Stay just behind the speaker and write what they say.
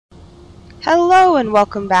Hello and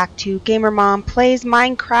welcome back to Gamer Mom Plays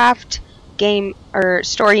Minecraft game or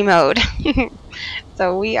story mode.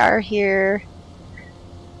 So we are here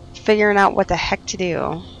figuring out what the heck to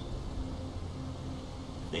do.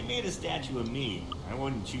 If they made a statue of me, I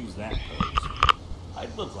wouldn't choose that pose.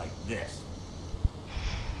 I'd look like this.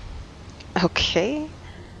 Okay.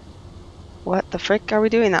 What the frick are we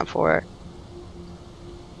doing that for?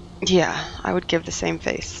 Yeah, I would give the same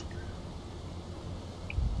face.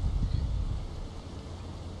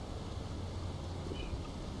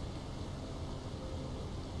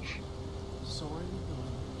 Soren the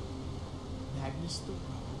Gnome, Magnus the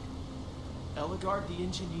Rogue, Ellegaard the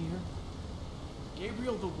Engineer,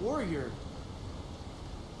 Gabriel the Warrior.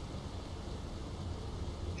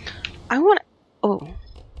 I want to... Oh.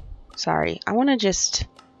 Sorry. I want to just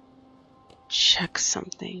check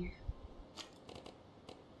something.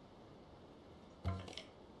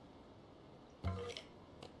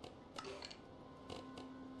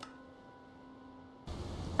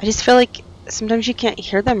 I just feel like sometimes you can't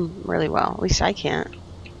hear them really well. At least I can't.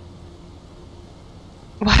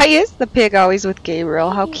 Why is the pig always with Gabriel?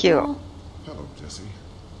 How cute. Hello, Jesse.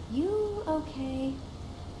 You okay?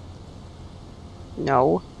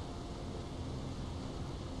 No.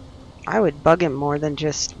 I would bug him more than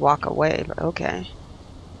just walk away, but okay.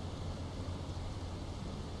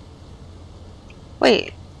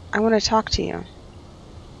 Wait, I want to talk to you.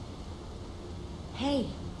 Hey,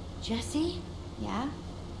 Jesse? Yeah?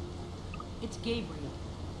 It's Gabriel.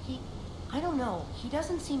 I don't know. He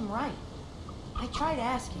doesn't seem right. I tried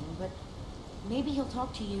asking, but maybe he'll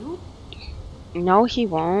talk to you? No, he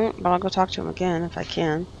won't, but I'll go talk to him again if I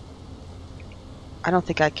can. I don't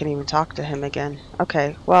think I can even talk to him again.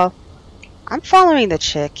 Okay, well, I'm following the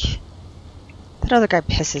chick. That other guy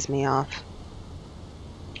pisses me off.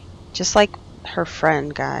 Just like her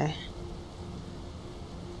friend guy.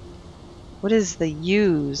 What does the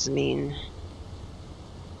U's mean?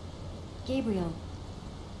 Gabriel,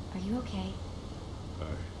 are you okay?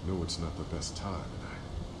 I know it's not the best time,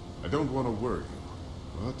 and I don't want to worry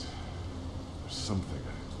you, but there's something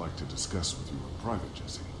I'd like to discuss with you in private,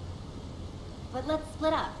 Jesse. But let's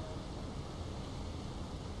split up.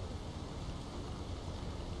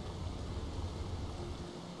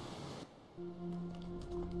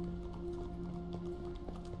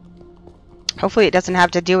 Hopefully it doesn't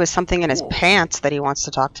have to do with something in his pants that he wants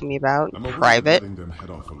to talk to me about. I'm aware Private. letting them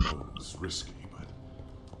head off alone is risky,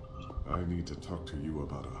 but I need to talk to you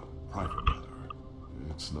about a private matter.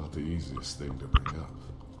 It's not the easiest thing to bring up.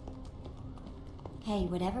 Hey,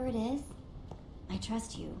 whatever it is, I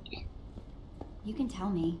trust you. You can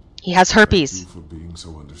tell me. He has herpes. Thank you for being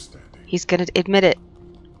so understanding. He's gonna admit it.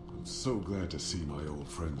 I'm so glad to see my old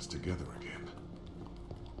friends together again.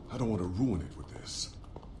 I don't want to ruin it with this.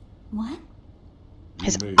 What?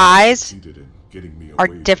 His You may have eyes succeeded in getting me are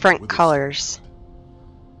away from different Witherspoon, colors.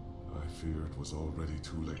 but I fear it was already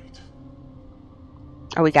too late.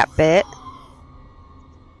 Oh, we got bit?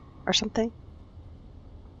 Or something?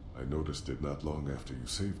 I noticed it not long after you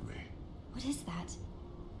saved me. What is that?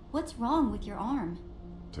 What's wrong with your arm?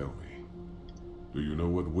 Tell me, do you know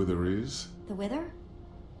what wither is? The wither?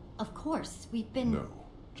 Of course, we've been... No,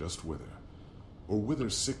 just wither. Or wither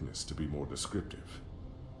sickness, to be more descriptive.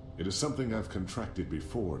 It is something I've contracted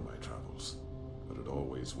before in my travels, but it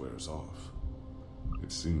always wears off.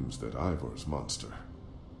 It seems that Ivor's monster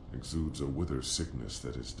exudes a wither sickness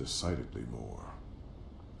that is decidedly more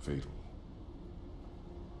fatal.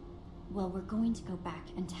 Well, we're going to go back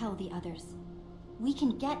and tell the others. We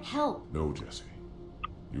can get help. No, Jesse.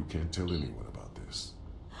 You can't tell anyone about this.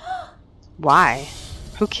 Why?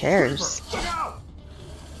 Who cares? Look out!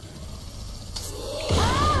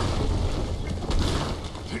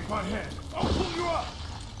 Take my hand. I'll pull you up.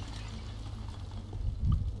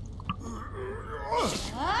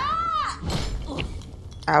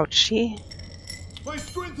 Ouchie. My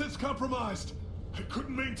strength is compromised. I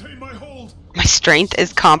couldn't maintain my hold. My strength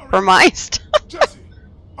is compromised. Jesse,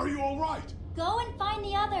 are you all right? Go and find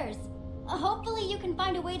the others. Hopefully you can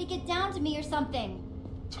find a way to get down to me or something.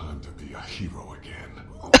 Time to be a hero again.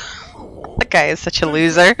 That guy is such a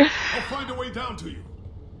loser. I'll find a way down to you.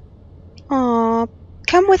 Aw,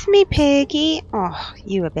 come with me, piggy. Oh,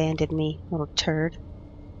 you abandoned me, little turd.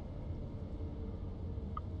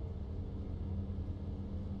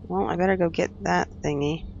 Well, I better go get that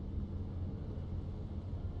thingy.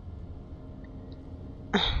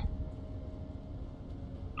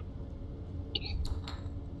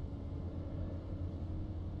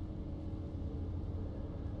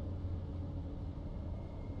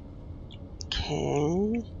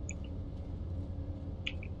 Okay.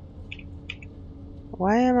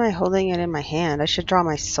 Why am I holding it in my hand? I should draw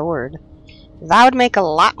my sword. That would make a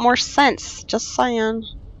lot more sense. Just saying.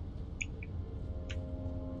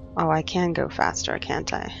 Oh, I can go faster,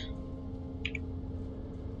 can't I?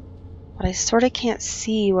 But I sort of can't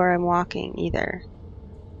see where I'm walking either.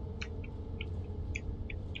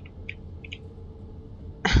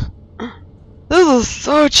 This is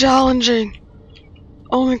so challenging.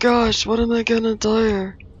 Oh my gosh, what am I gonna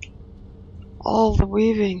do? All the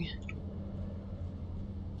weaving.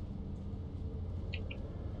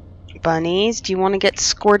 Bunnies, do you want to get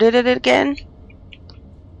squirted at it again?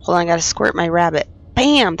 Hold on, I gotta squirt my rabbit.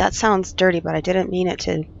 Bam! That sounds dirty, but I didn't mean it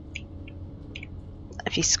to.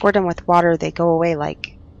 If you squirt them with water, they go away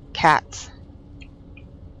like cats.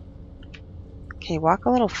 Okay, walk a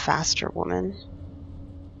little faster, woman.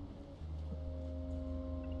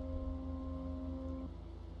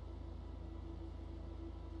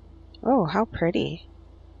 Oh, how pretty.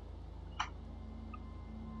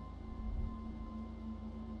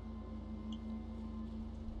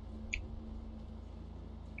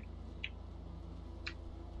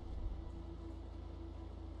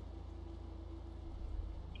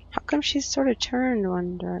 How come she's sort of turned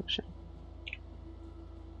one direction?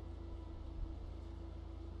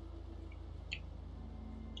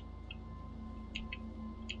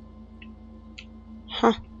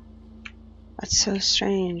 Huh. That's so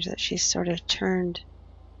strange that she's sort of turned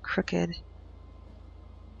crooked.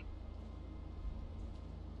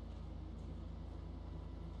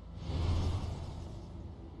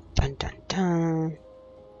 Dun dun dun.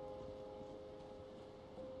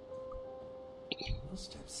 He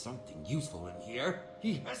must have something useful in here.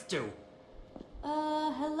 He has to.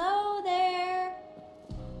 Hello there.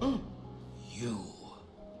 You.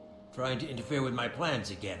 Trying to interfere with my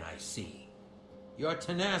plans again, I see. Your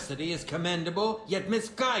tenacity is commendable, yet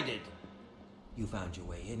misguided. You found your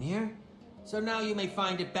way in here, so now you may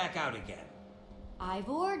find it back out again.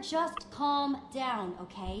 Ivor, just calm down,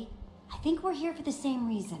 okay? I think we're here for the same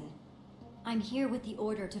reason. I'm here with the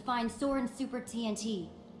order to find Soren Super TNT.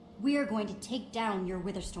 We're going to take down your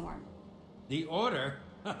Witherstorm. The order?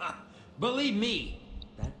 Believe me,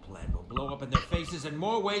 that plan will blow up in their faces in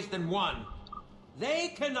more ways than one. They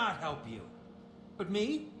cannot help you. But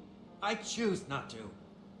me? I choose not to.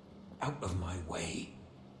 Out of my way.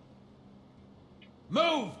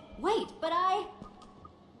 Move! Wait, but I...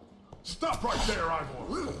 Stop right there,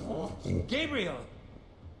 Ivor! Gabriel!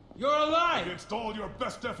 You're alive! Against all your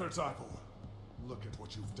best efforts, Ivor. Look at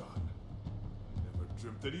what you've done. I never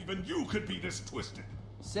dreamt that even you could be this twisted.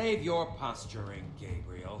 Save your posturing,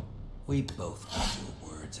 Gabriel. We both know your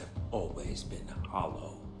words have always been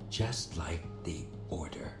hollow. Just like the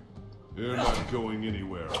Order. You're not going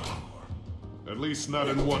anywhere, Ivor. At least not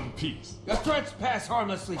in one piece. Your threats pass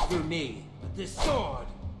harmlessly through me, but this sword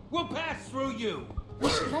will pass through you. We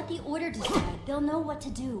should let the Order decide. They'll know what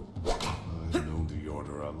to do. I've known the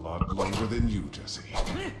Order a lot longer than you, Jesse.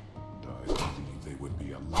 And I believe they would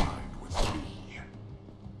be aligned with me.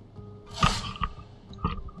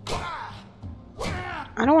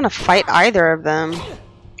 I don't want to fight either of them.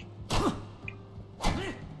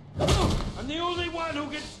 I'm the only one who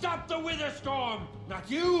can stop the Witherstorm! Not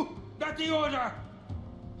you, not the Order!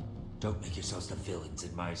 Don't make yourselves the villains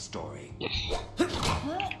in my story.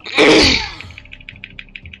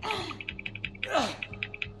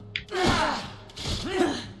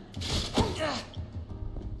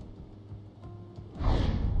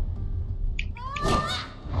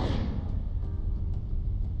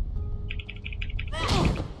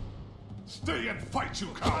 Stay and fight, you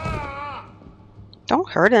coward! Don't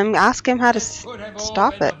hurt him. Ask him how to This could have all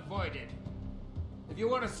stop been it. avoided. If you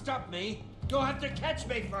want to stop me, you'll have to catch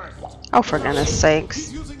me first. Oh, for goodness He's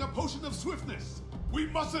sakes. using a potion of swiftness. We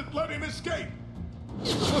mustn't let him escape.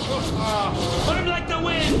 I'm like the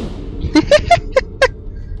wind.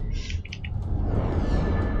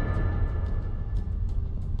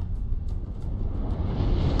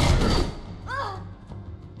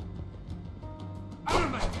 Out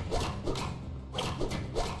of my way.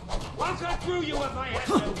 I'll cut through you if I have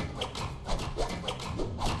to.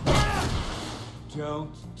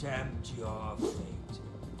 Don't tempt your fate.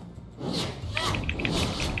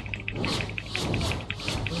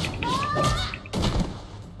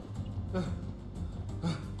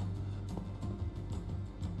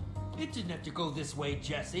 It didn't have to go this way,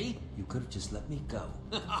 Jesse. You could have just let me go.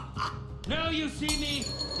 Now you see me.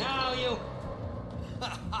 Now you...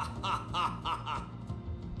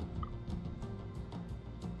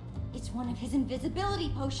 It's one of his invisibility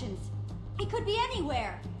potions. He could be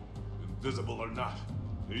anywhere. Invisible or not,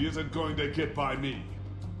 he isn't going to get by me.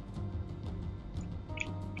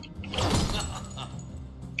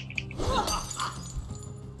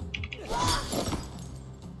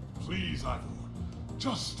 Please, Ivor.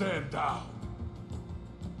 Just stand down.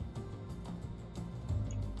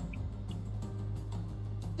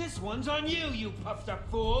 This one's on you, you puffed up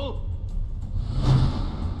fool!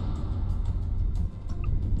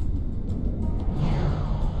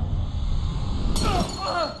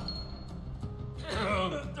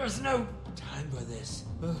 There's no time for this.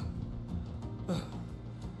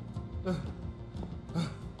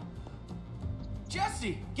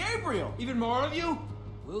 Jesse! Gabriel! Even more of you?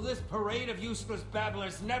 Will this parade of useless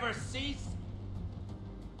babblers never cease?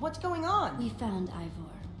 What's going on? We found Ivor.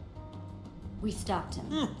 We stopped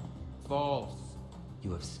him. False.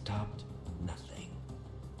 You have stopped nothing.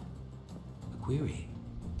 A query.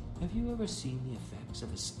 Have you ever seen the effects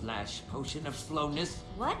of a splash potion of slowness?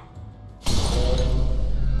 What?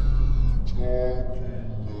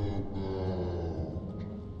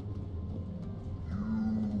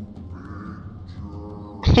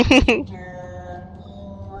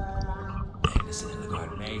 Magnus and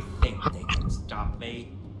Ellegaard may think they can stop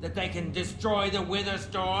me, that they can destroy the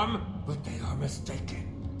Witherstorm, but they are mistaken,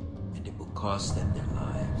 and it will cost them their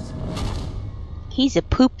lives. He's a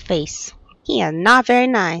poop face. He is not very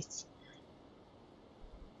nice.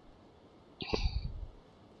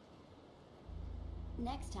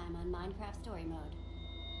 Next time on Minecraft Story Mode.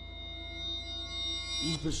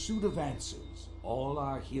 In pursuit of answers, all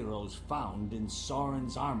our heroes found in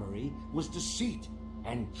Soren's armory was deceit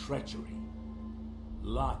and treachery.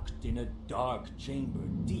 Locked in a dark chamber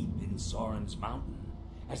deep in Soren's mountain,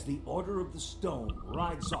 as the Order of the Stone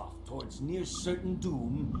rides off towards near certain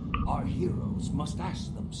doom, our heroes must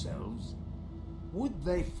ask themselves, would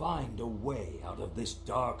they find a way out of this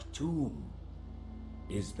dark tomb?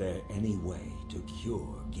 Is there any way to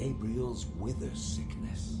cure Gabriel's wither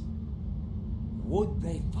sickness? Would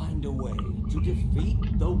they find a way to defeat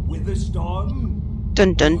the Witherstorm? Dun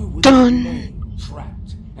Or dun would it dun. remain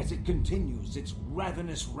trapped as it continues its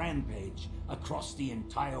ravenous rampage across the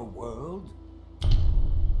entire world?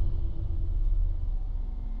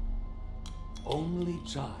 Only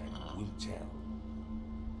time will tell.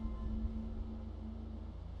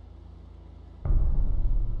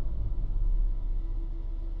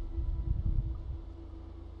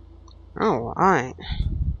 Alright.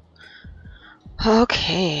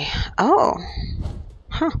 Okay. Oh.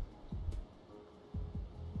 Huh.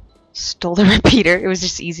 Stole the repeater. It was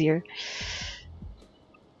just easier.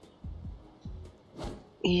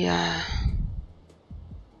 Yeah.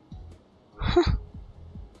 Huh.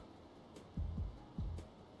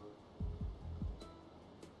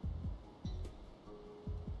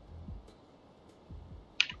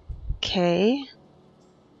 Okay.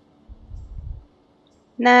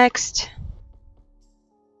 Next.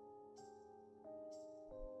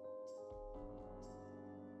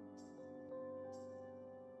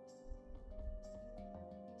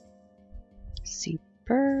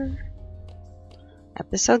 Super.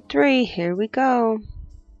 Episode 3. Here we go.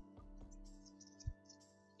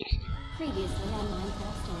 Previously on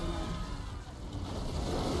Minecraft Story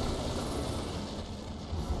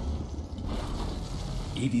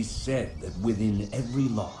Mode. It is said that within every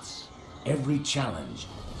loss, every challenge,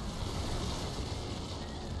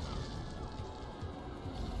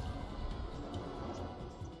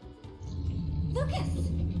 Lucas!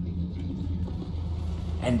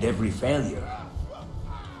 and every failure,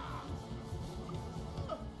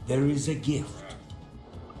 there is a gift.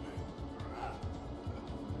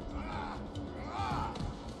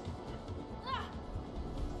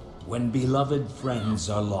 When beloved friends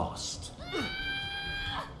are lost,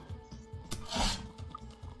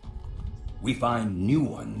 we find new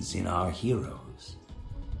ones in our heroes.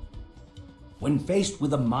 When faced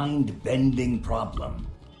with a mind-bending problem,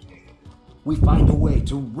 we find a way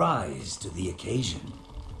to rise to the occasion.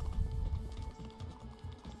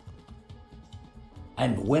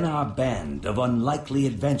 And when our band of unlikely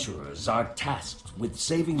adventurers are tasked with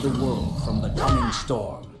saving the world from the coming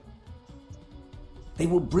storm, they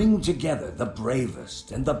will bring together the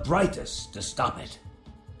bravest and the brightest to stop it.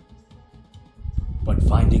 But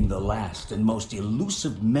finding the last and most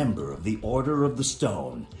elusive member of the Order of the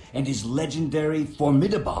Stone and his legendary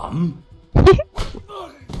Formidabomb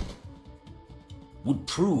would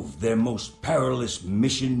prove their most perilous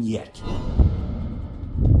mission yet.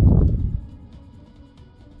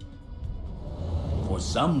 For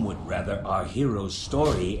some would rather our hero's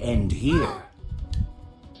story end here.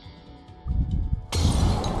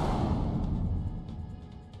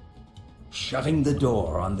 Shutting the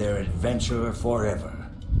door on their adventure forever.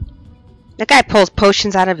 That guy pulls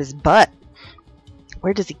potions out of his butt.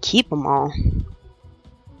 Where does he keep them all?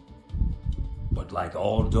 But like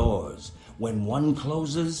all doors, when one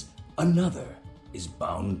closes, another is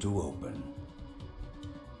bound to open.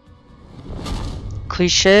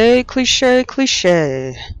 Cliche, cliche,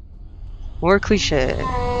 cliche. More cliche.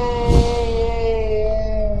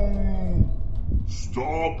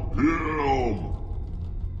 Stop him!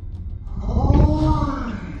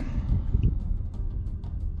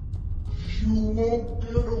 You won't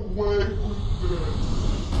get away with this.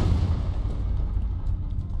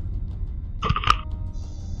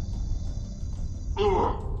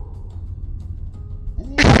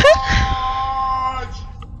 Watch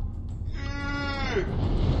it!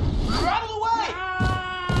 You're out of the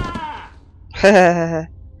way!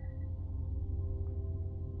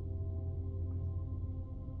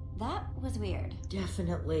 That was weird.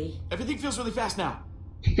 Definitely. Everything feels really fast now.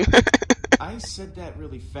 I said that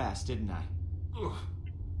really fast, didn't I? Ugh,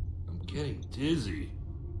 I'm getting dizzy.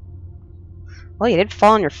 Well, you did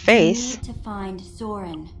fall on your We face. need to find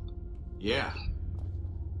Soren. Yeah.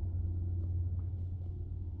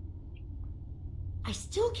 I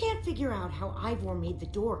still can't figure out how Ivor made the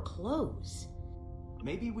door close.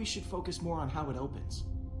 Maybe we should focus more on how it opens.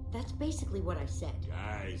 That's basically what I said.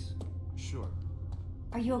 Guys, Sure.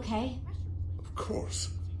 Are you okay? Of course.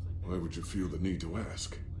 Why would you feel the need to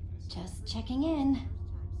ask? Just checking in.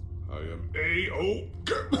 I am A.O.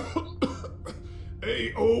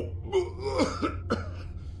 A.O.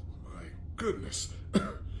 My goodness.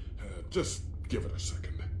 Just give it a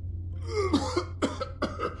second.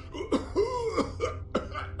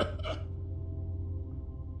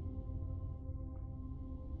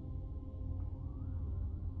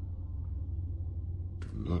 Do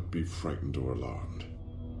not be frightened or alarmed.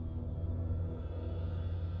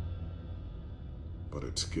 But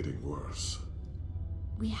it's getting worse.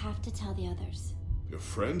 We have to tell the others. Your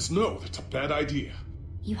friends know that's a bad idea.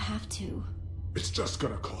 You have to. It's just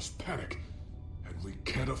gonna cause panic. And we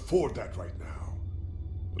can't afford that right now.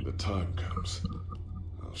 When the time comes,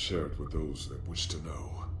 I'll share it with those that wish to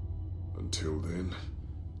know. Until then,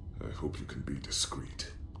 I hope you can be discreet.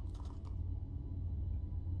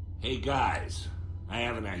 Hey guys, I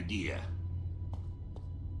have an idea.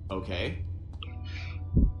 Okay.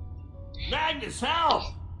 Magnus, help!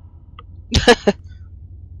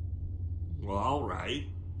 Well, alright,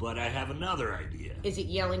 but I have another idea. Is it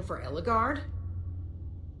yelling for Eligard?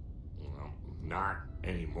 Well, not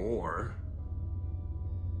anymore.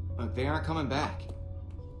 Look, they aren't coming back.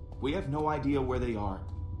 We have no idea where they are.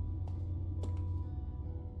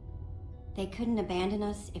 They couldn't abandon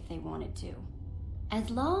us if they wanted to. As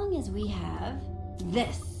long as we have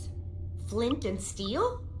this. Flint and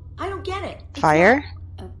steel? I don't get it. Fire?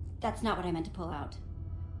 Oh, that's not what I meant to pull out.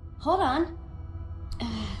 Hold on.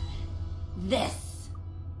 This.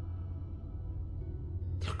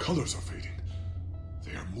 Their colors are fading.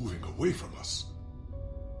 They are moving away from us.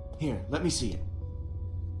 Here, let me see it.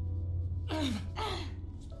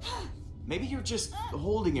 Maybe you're just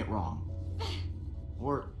holding it wrong.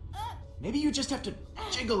 Or maybe you just have to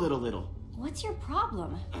jiggle it a little. What's your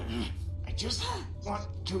problem? I just want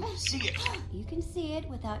to see it. You can see it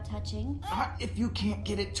without touching. Not if you can't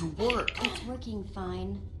get it to work. It's working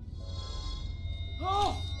fine.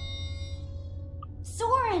 Oh!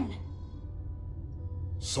 Soren!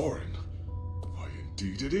 Soren? Why,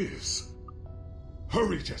 indeed it is.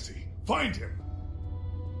 Hurry, Jesse. Find him.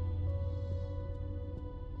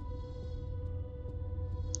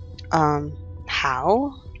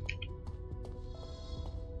 How?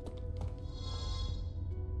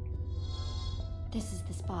 This is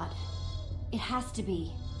the spot. It has to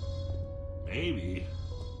be. Maybe.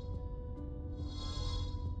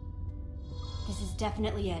 This is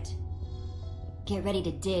definitely it. Get ready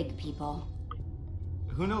to dig, people.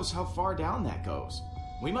 Who knows how far down that goes?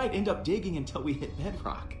 We might end up digging until we hit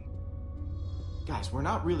bedrock. Guys, we're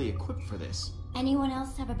not really equipped for this. Anyone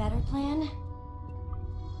else have a better plan?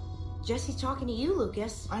 Jesse's talking to you,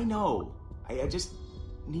 Lucas. I know. I just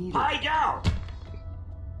need Hide out!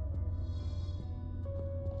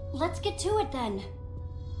 Let's get to it then.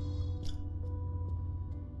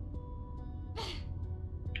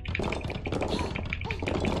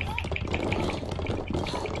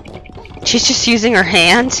 She's just using her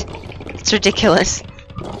hand? It's ridiculous.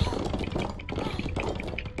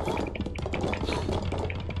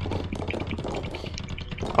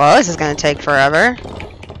 Well, this is gonna take forever.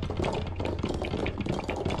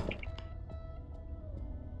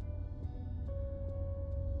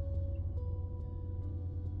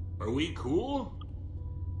 Are we cool?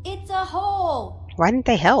 It's a hole! Why didn't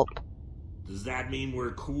they help? Does that mean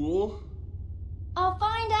we're cool? I'll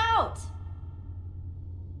find out!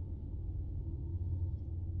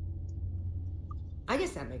 I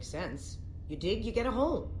guess that makes sense. You dig, you get a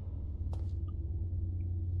hole.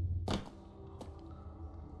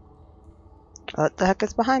 What the heck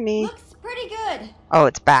is behind me? Looks pretty good. Oh,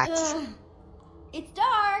 it's bats. It's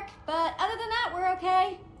dark, but other than that, we're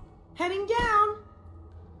okay. Heading down.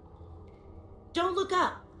 Don't look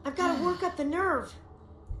up. I've got to work up the nerve.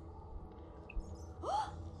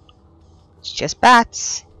 It's just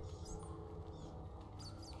bats.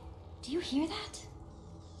 Do you hear that?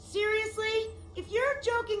 Seriously? If you're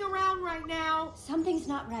joking around right now... Something's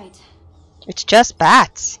not right. It's just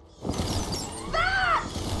bats.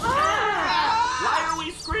 Why are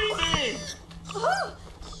we screaming? Oh,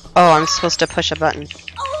 Oh, I'm supposed to push a button.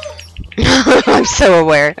 oh, I'm so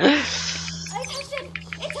aware. I touched it.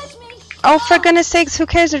 It touched me. Oh, for goodness sakes, who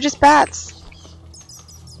cares? They're just bats.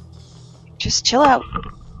 Just chill out.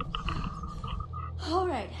 All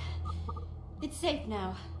right. It's safe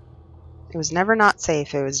now. It was never not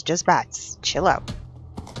safe. It was just bats. Chill out.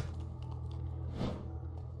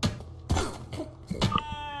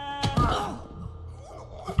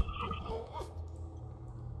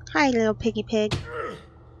 Hi, little piggy pig.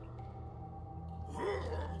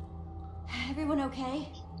 Everyone okay?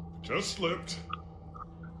 Just slipped.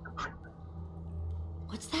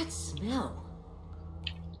 What's that smell?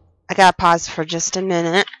 I gotta pause for just a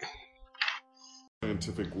minute.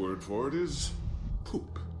 Scientific word for it is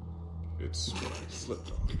poop. It's what I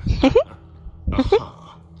slipped on.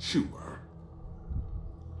 Aha, sure.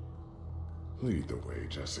 Lead the way,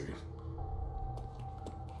 Jesse.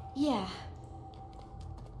 Yeah.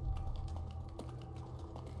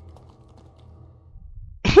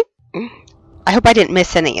 I hope I didn't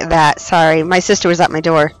miss any of that. Sorry, my sister was at my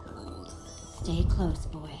door. Stay close,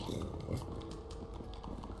 boy.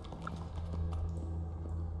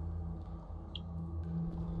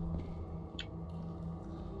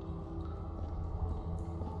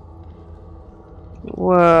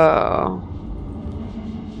 Whoa.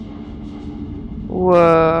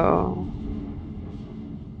 Whoa.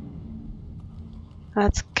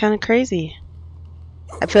 That's kind of crazy.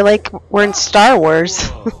 I feel like we're in Star Wars.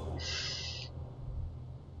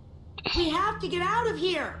 We have to get out of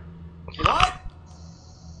here. What?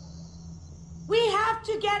 We have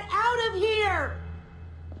to get out of here.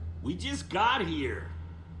 We just got here.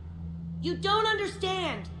 You don't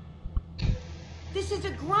understand. This is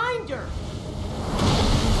a grinder.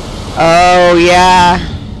 Oh, yeah.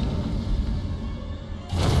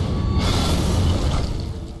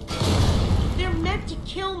 They're meant to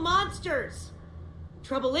kill monsters.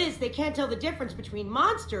 Trouble is, they can't tell the difference between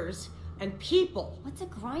monsters and people. What's a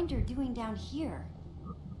grinder doing down here?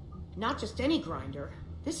 Not just any grinder.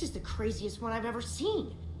 This is the craziest one I've ever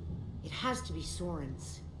seen. It has to be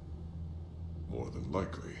Soren's. More than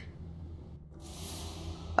likely.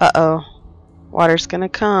 Uh-oh. Water's gonna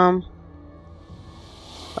come.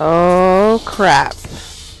 Oh, crap.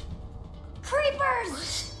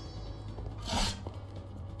 Creepers!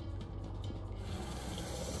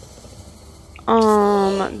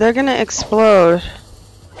 They're gonna explode.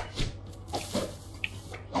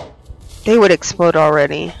 They would explode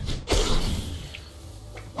already.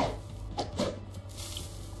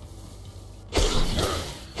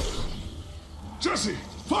 Jesse,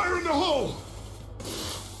 fire in the hole!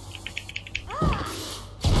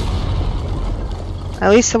 At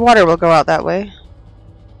least the water will go out that way.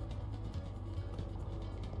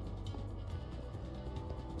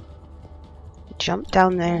 Jump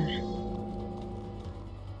down there.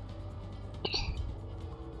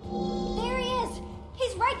 There he is!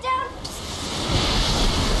 He's right down!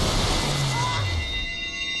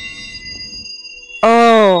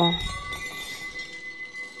 Oh.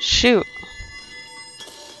 Shoot.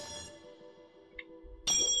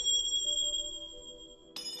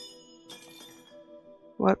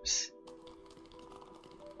 Whoops.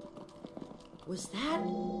 Was that?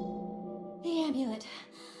 The amulet.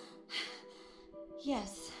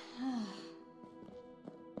 Yes.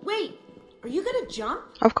 Wait, are you gonna jump?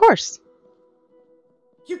 Of course.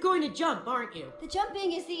 You're going to jump, aren't you? The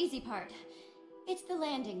jumping is the easy part. It's the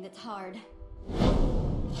landing that's hard.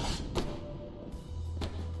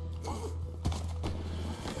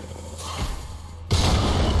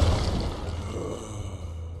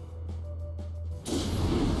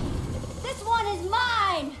 This one is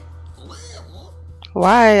mine!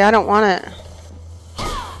 Why? I don't want it.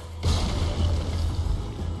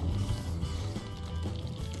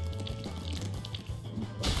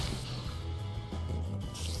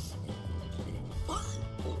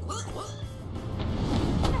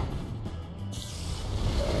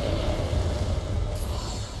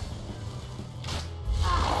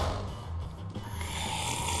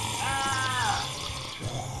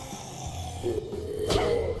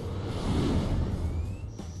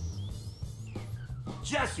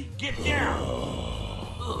 Jesse, get down!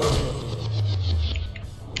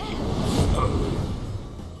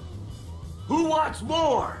 wants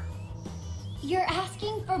more. You're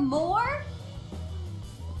asking for more?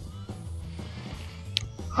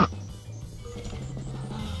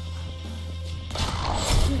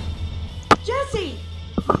 Jesse!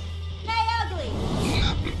 Hey,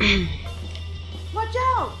 ugly! Watch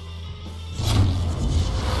out!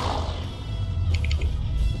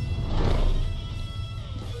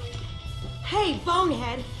 Hey,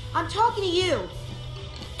 bonehead! I'm talking to you!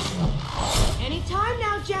 Anytime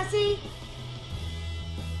now, Jesse!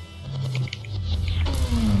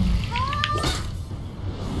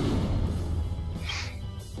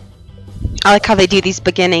 I like how they do these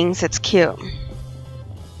beginnings. It's cute.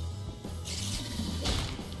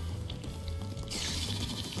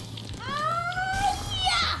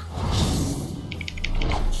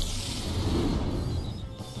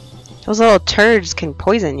 Those little turds can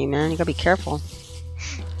poison you, man. You gotta be careful.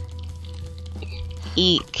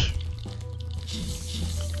 Eek.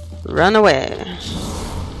 Run away.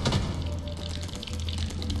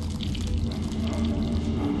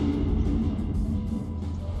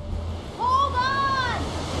 Hold on!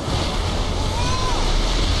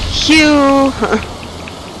 Phew!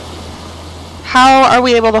 How are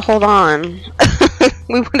we able to hold on?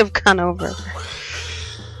 We would have gone over.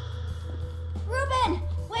 Ruben,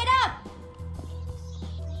 wait up!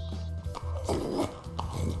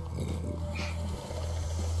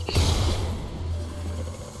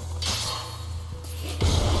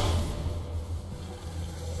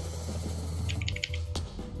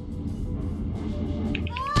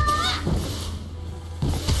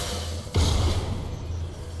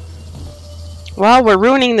 Well, we're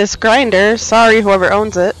ruining this grinder. Sorry, whoever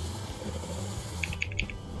owns it.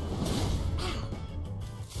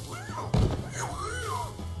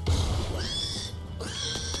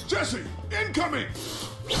 Jesse, incoming!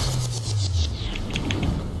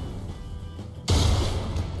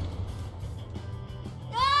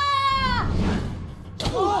 Ah!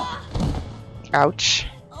 Ouch.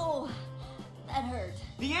 Oh, that hurt.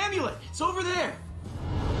 The amulet! It's over there!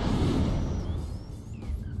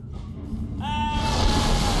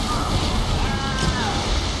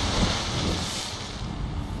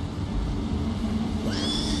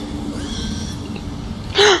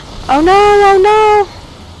 Oh no, oh no!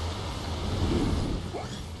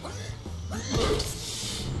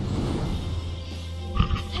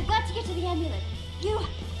 I've got to get to the amulet. You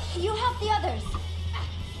help the others.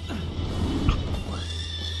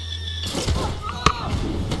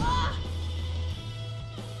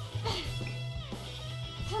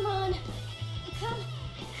 Come on.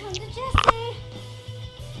 Come to Jesse.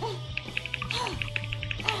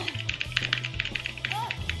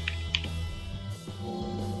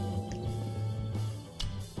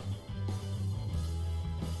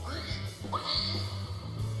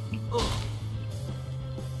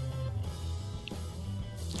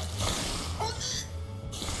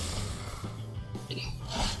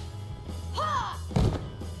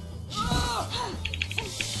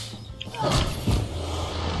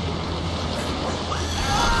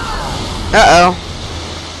 Uh-oh.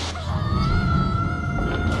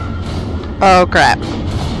 Oh crap.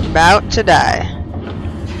 About to die.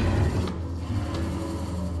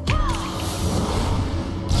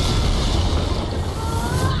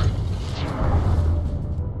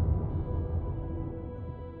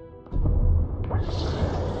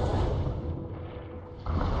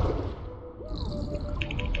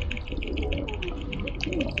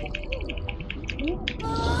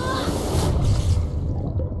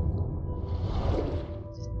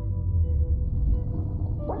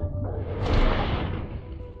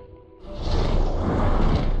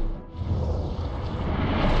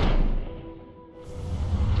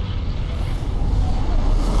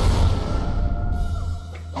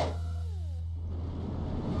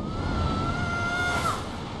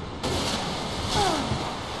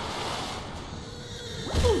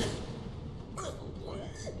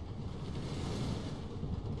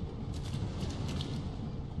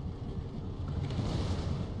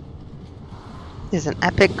 This is an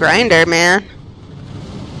epic grinder, man.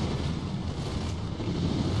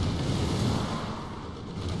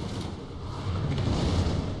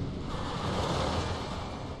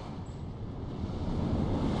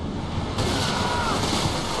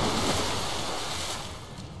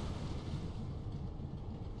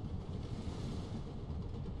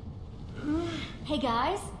 Hey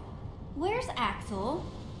guys, where's Axel?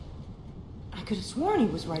 I could have sworn he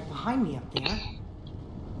was right behind me up there.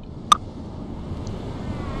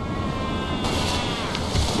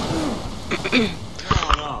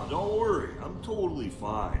 No, don't worry. I'm totally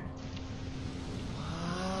fine.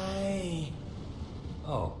 Why?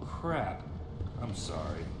 Oh, crap. I'm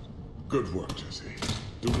sorry. Good work, Jesse.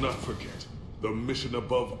 Do not forget, the mission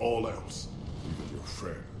above all else. Even your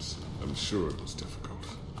friends. I'm sure it was difficult.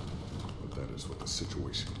 But that is what the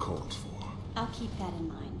situation calls for. I'll keep that in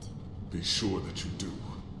mind. Be sure that you do.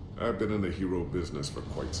 I've been in the hero business for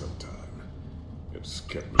quite some time. It's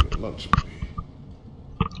kept me in lunch money.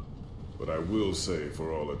 But I will say,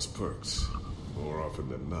 for all its perks, more often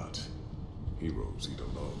than not, heroes eat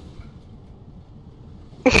alone.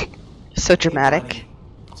 So dramatic. Hey,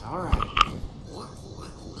 it's alright.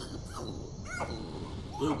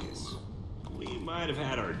 Lucas, we might have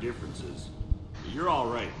had our differences, but you're all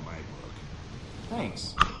right in my book.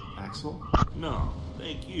 Thanks, Axel. No,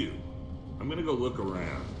 thank you. I'm gonna go look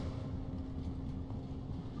around.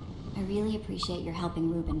 I really appreciate your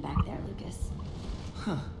helping Ruben back there, Lucas.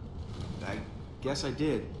 Huh. I guess I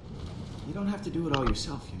did. You don't have to do it all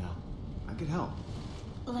yourself, you know. I could help.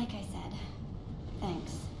 Like I said,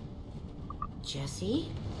 thanks.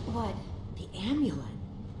 Jesse? What? The amulet.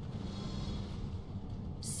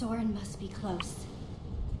 Soren must be close.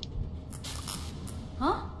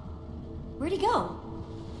 Huh? Where'd he go?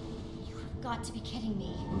 You have got to be kidding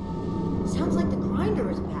me. Sounds like the grinder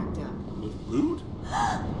is backed up. With loot?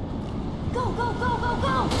 Go, go, go, go,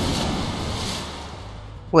 go!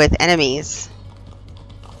 With enemies.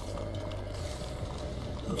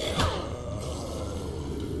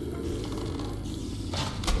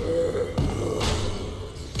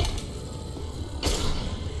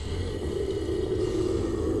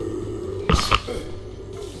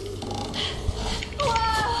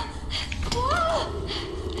 Whoa! Whoa!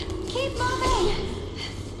 Keep moving!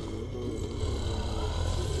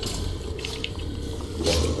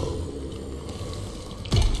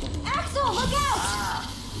 Axel, look out!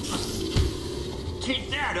 Take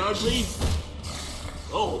that, ugly!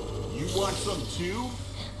 Oh, you want some too?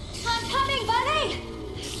 I'm coming, buddy!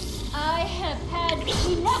 I have had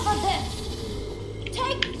enough of this!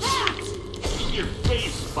 Take that! In your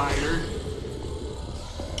face, spider!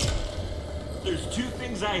 There's two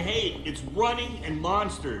things I hate. It's running and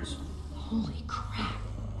monsters. Holy crap.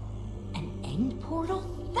 An end portal?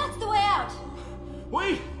 That's the way out!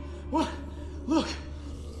 Wait! What? Look!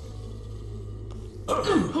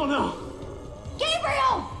 Oh no!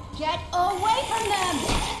 Gabriel! Get away from them!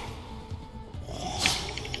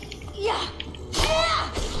 Yeah! Yeah!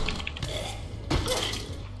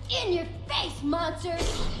 In your face,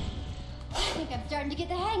 monsters! I think I'm starting to get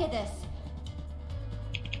the hang of this.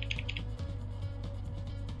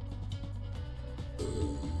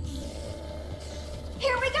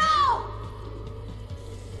 Here we go!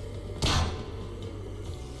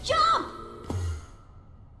 Jump!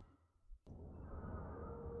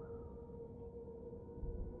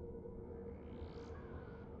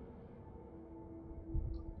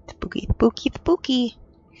 Spooky, spooky, spooky.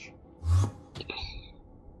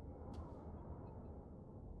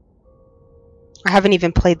 I haven't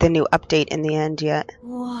even played the new update in the end yet.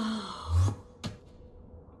 Whoa.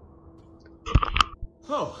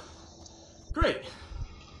 Oh, great.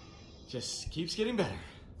 Just keeps getting better.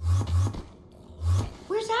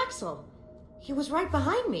 Where's Axel? He was right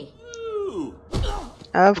behind me. Ooh,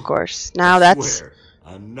 Of course. Now that's swear,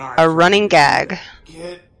 I'm not a running gag.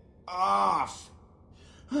 Get off!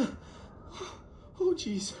 Oh,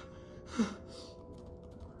 jeez.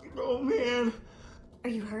 Oh, man. Are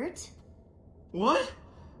you hurt? What?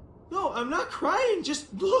 No, I'm not crying.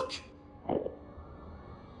 Just look.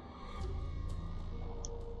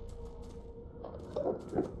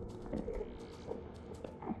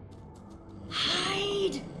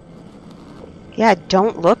 Hide! Yeah,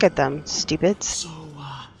 don't look at them, stupids. So,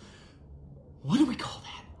 what do we call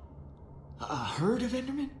that? A herd of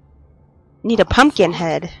Endermen? Need a pumpkin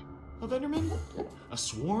head. Of Endermen? A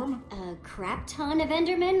swarm? A crap ton of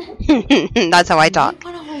Endermen? That's how I I talk.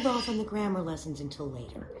 want to hold off on the grammar lessons until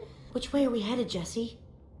later. Which way are we headed, Jesse?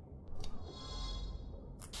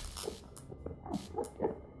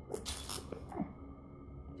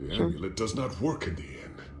 The amulet does not work in the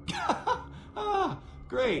end. Ah,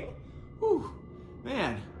 great. Whew.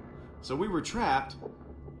 Man, so we were trapped,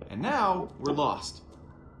 and now we're lost.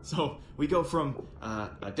 So we go from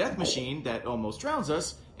a death machine that almost drowns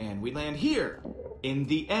us, and we land here, in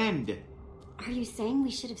the end. Are you saying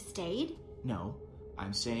we should have stayed? No,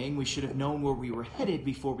 I'm saying we should have known where we were headed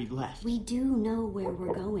before we left. We do know where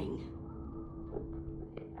we're going.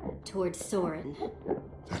 Towards Soren.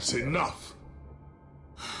 That's enough!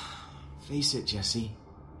 Face it, Jesse.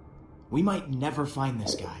 We might never find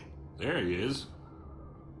this guy. There he is.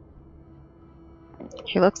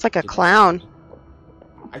 He looks like a clown.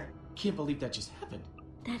 I can't believe that just happened.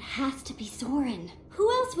 That has to be Soren. Who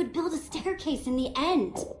else would build a staircase in the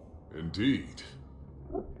end? Indeed.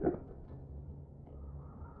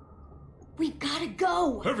 We've gotta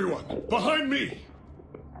go! Everyone, behind me!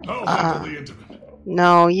 I'll handle the Enderman.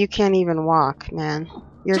 No, you can't even walk, man.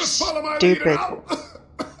 You're Just follow my lead stupid.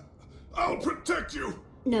 and I'll protect you.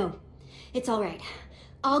 No, it's alright.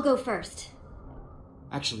 I'll go first.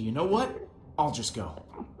 Actually, you know what? I'll just go.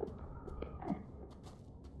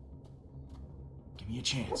 Give me a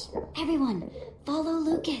chance. Everyone, follow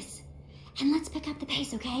Lucas. And let's pick up the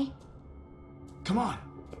pace, okay? Come on.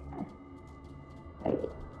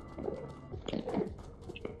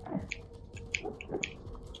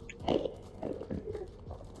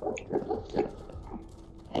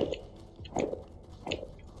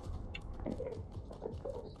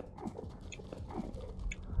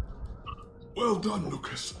 Well done,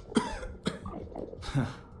 Lucas.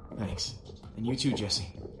 Thanks. And you too, Jesse.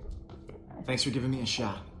 Thanks for giving me a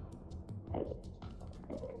shot.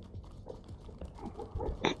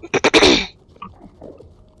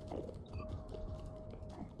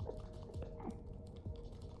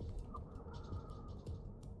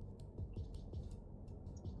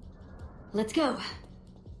 Let's go.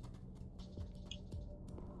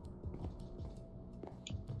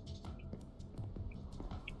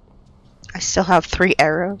 I still have 3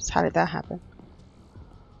 arrows. How did that happen?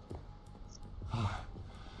 I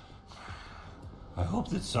hope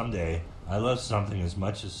that someday I love something as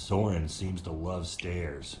much as Soren seems to love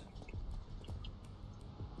stairs.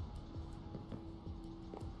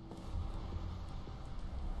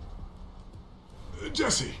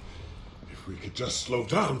 Jesse, if we could just slow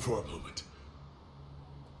down for a moment.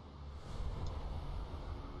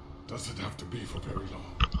 Doesn't have to be for very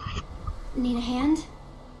long. Need a hand?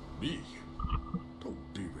 Me?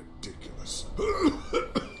 Don't be ridiculous.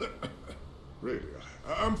 Really,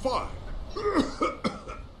 I'm fine.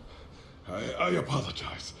 I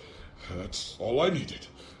apologize. That's all I needed.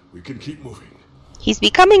 We can keep moving. He's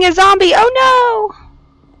becoming a zombie. Oh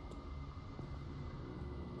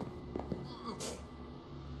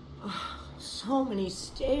no! So many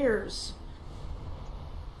stairs.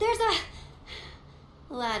 There's a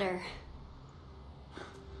ladder.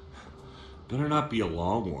 Better not be a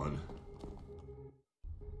long one.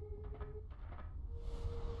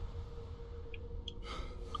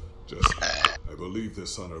 Jesse, I believe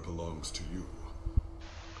this honor belongs to you.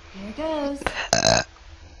 Here it goes.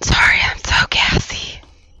 Sorry, I'm so gassy.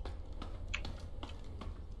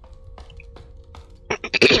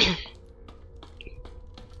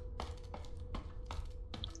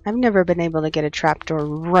 I've never been able to get a trapdoor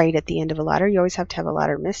right at the end of a ladder. You always have to have a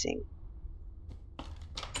ladder missing.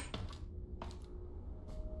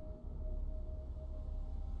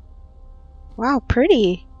 Wow,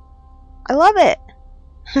 pretty. I love it.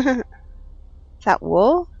 Is that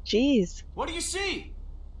wool? Jeez. What do you see?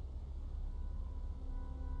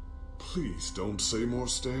 Please don't say more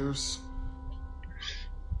stairs.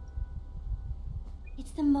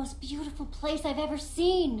 It's the most beautiful place I've ever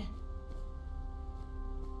seen.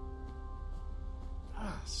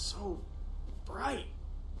 Ah, so bright.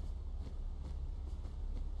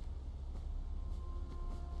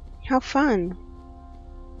 How fun.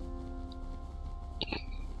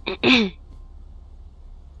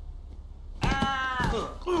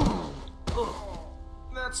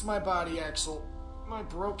 That's my body, Axel. My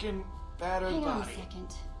broken, battered Hang on a body.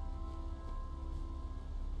 second.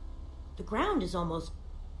 The ground is almost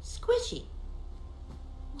squishy.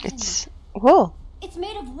 It's wool. It's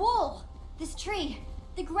made of wool. This tree,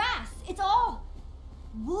 the grass, it's all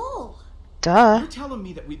wool. Duh. You're telling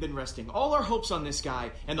me that we've been resting all our hopes on this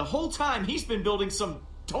guy, and the whole time he's been building some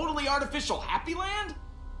totally artificial happy land?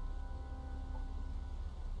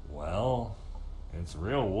 Well, it's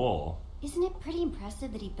real wool. Isn't it pretty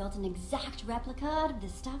impressive that he built an exact replica out of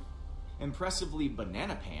this stuff? Impressively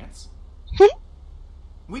banana pants.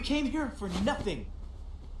 We came here for nothing.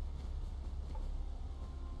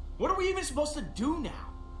 What are we even supposed to do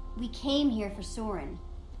now? We came here for Soren.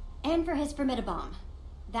 And for his Formidabomb.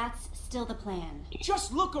 That's still the plan.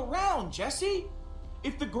 Just look around, Jesse.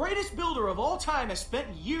 If the greatest builder of all time has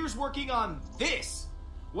spent years working on this,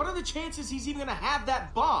 what are the chances he's even gonna have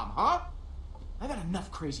that bomb, huh? I've had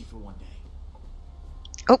enough crazy for one day.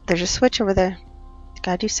 Oh, there's a switch over there.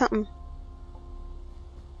 Gotta do something.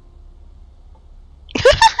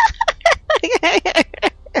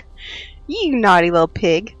 You naughty little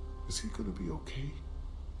pig. Is he gonna be okay?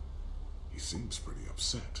 He seems pretty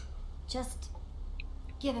upset. Just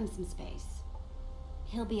give him some space.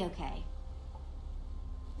 He'll be okay.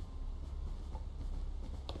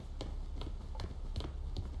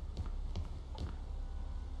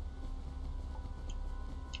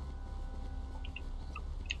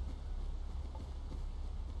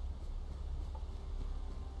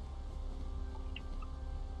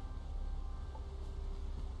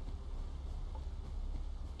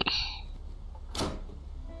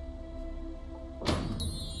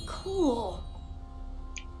 cool.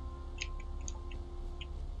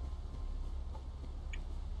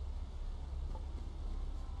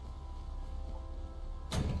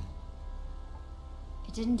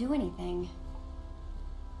 It didn't do anything.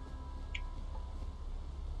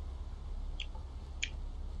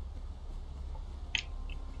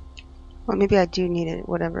 Well, maybe I do need it,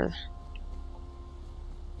 whatever.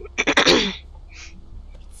 It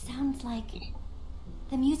sounds like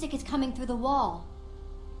the music is coming through the wall.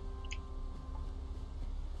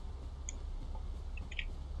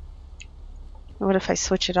 What if I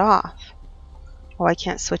switch it off? Oh, I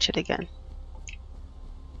can't switch it again.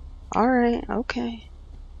 Alright, okay.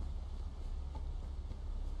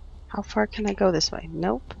 How far can I go this way?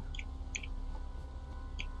 Nope.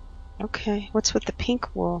 Okay, what's with the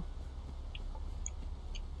pink wool?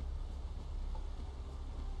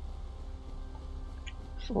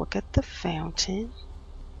 Look at the fountain.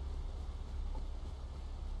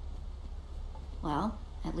 Well,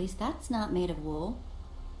 at least that's not made of wool.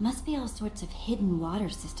 Must be all sorts of hidden water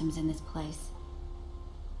systems in this place.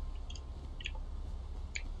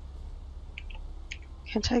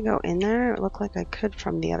 Can't I go in there? It looked like I could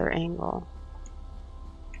from the other angle.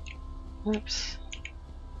 Oops.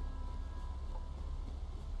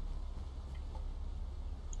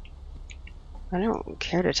 I don't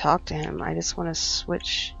care to talk to him. I just want to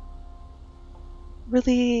switch.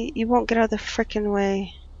 Really? You won't get out of the frickin'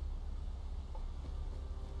 way.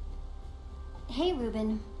 Hey,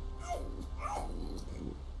 Ruben.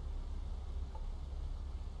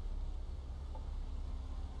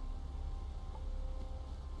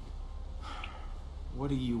 What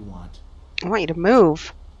do you want? I want you to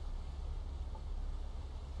move.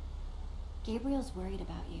 Gabriel's worried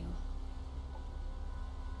about you.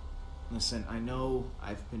 Listen, I know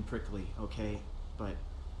I've been prickly, okay? But,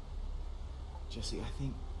 Jesse, I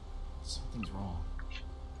think something's wrong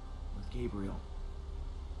with Gabriel.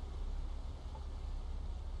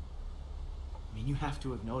 I mean, you have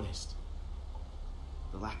to have noticed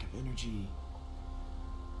the lack of energy.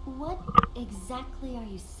 What exactly are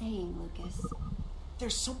you saying, Lucas?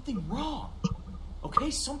 There's something wrong, okay?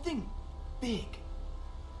 Something big.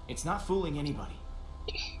 It's not fooling anybody.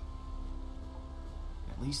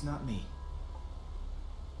 At least not me.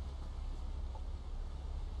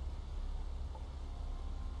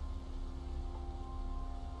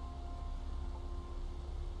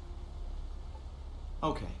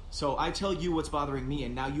 Okay, so I tell you what's bothering me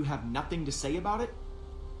and now you have nothing to say about it?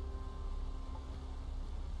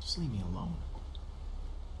 Just leave me alone.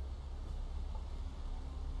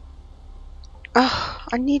 Oh,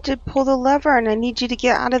 I need to pull the lever and I need you to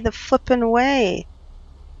get out of the flippin' way.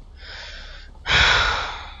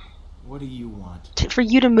 What do you want? For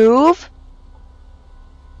you to move?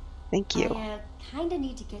 Thank you. I kinda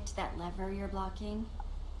need to get to that lever you're blocking.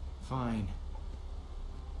 Fine.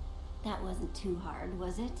 That wasn't too hard,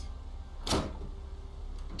 was it?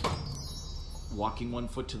 Walking 1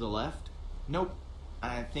 foot to the left? Nope.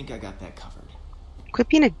 I think I got that covered. Quit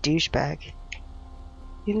being a douchebag.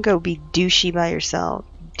 You can go be douchey by yourself.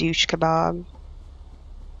 Douche kebab.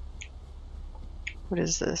 What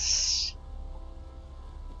is this?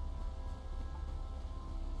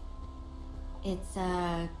 It's,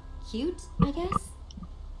 cute, I guess?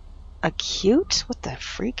 A cute? What the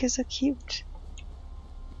freak is a cute?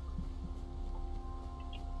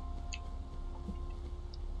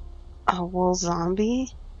 A wool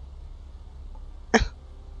zombie?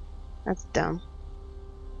 That's dumb.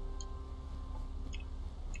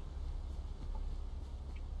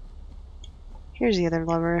 Here's the other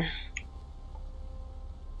lever.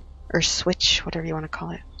 Or switch, whatever you want to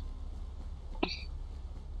call it.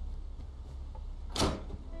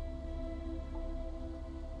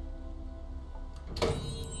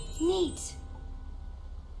 Neat.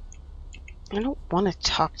 I don't want to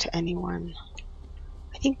talk to anyone.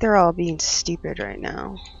 I think they're all being stupid right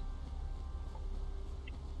now.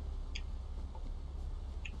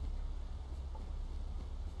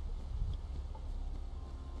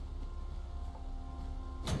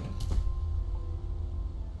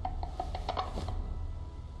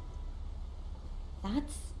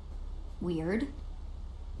 That's weird.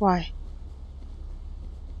 Why?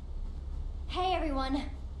 Hey, everyone.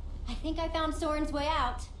 I think I found Soren's way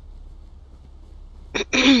out.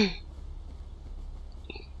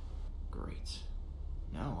 Great.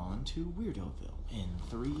 Now on to Weirdoville in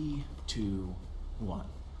 3, 2, 1.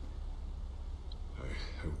 I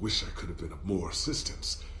wish I could have been of more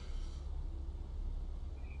assistance.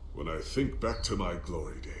 When I think back to my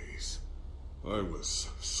glory days, I was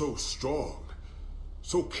so strong,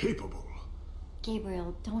 so capable.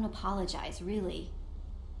 Gabriel, don't apologize, really.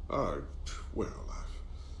 Well,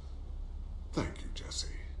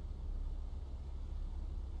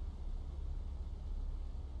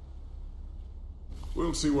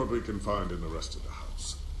 We'll see what we can find in the rest of the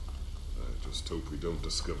house. I just hope we don't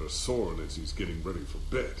discover Soren as he's getting ready for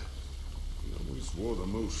bed. He always wore the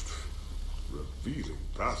most revealing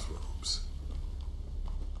bathrobes.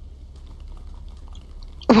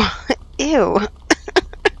 Ew.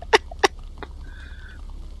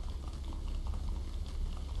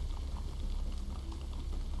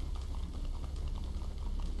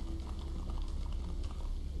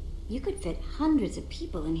 You could fit hundreds of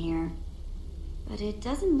people in here, but it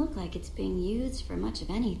doesn't look like it's being used for much of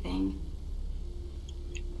anything.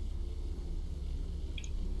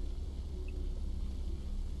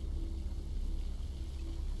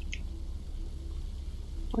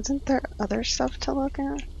 Wasn't there other stuff to look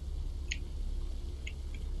at?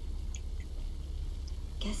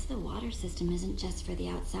 Guess the water system isn't just for the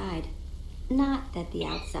outside. Not that the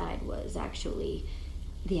outside was actually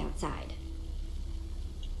the outside.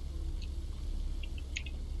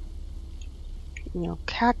 You know,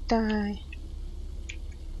 cacti,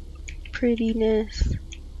 prettiness.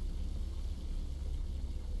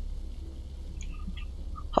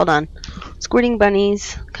 Hold on. Squirting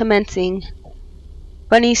bunnies, commencing.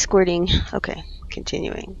 Bunny squirting. Okay,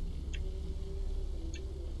 continuing.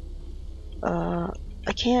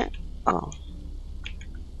 I can't. Oh.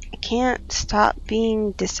 I can't stop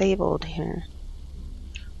being disabled here.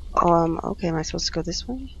 Okay, am I supposed to go this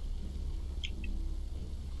way?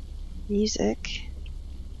 Music.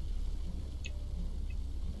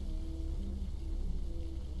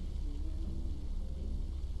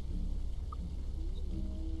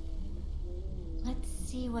 Let's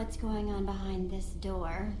see what's going on behind this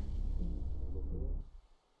door.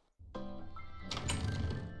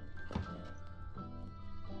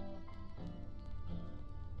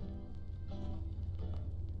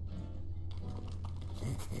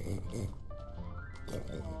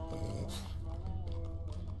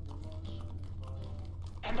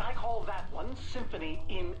 And I call that one Symphony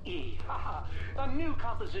in E. A new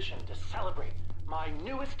composition to celebrate my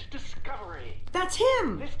newest discovery. That's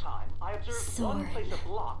him! This time, I observed one place a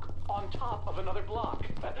block on top of another block.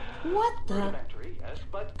 What the? Rudimentary, yes,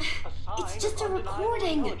 but a sign It's just of a undeniable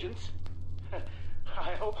recording. intelligence.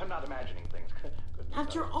 I hope I'm not imagining things.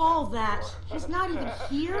 After all that, he's not even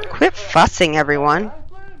here? Quit fussing, everyone.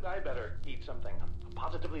 I better eat something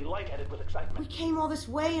positively lightheaded with excitement. We came all this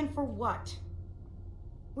way, and for what?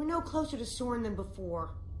 We're no closer to Soren than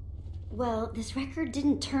before. Well, this record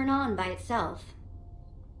didn't turn on by itself.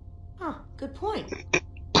 Huh, good point.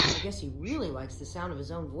 I guess he really likes the sound of his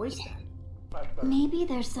own voice then. Maybe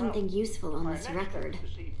there's something useful on this record.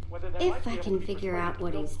 If I can figure out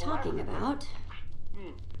what he's talking about.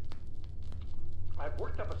 I've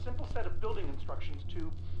worked up a simple set of building instructions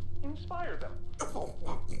to inspire them.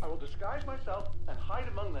 I will disguise myself and hide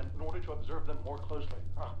among them in order to observe them more closely.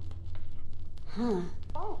 Huh.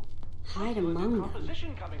 Oh. Hide among them.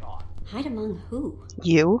 Composition coming on. Hide among who?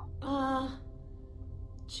 You?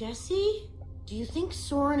 Jesse? Do you think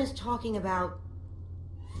Soren is talking about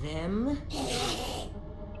them?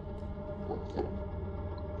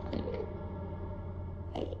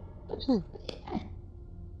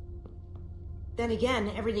 Then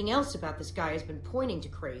again, everything else about this guy has been pointing to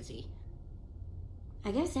crazy.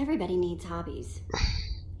 I guess everybody needs hobbies.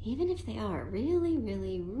 Even if they are really,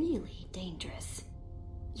 really, really dangerous.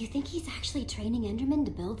 You think he's actually training Endermen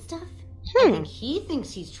to build stuff? I think he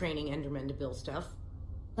thinks he's training Endermen to build stuff.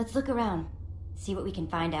 Let's look around. See what we can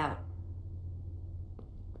find out.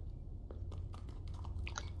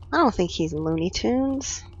 I don't think he's Looney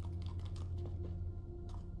Tunes.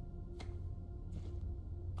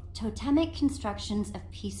 Totemic constructions of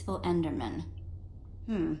peaceful Endermen.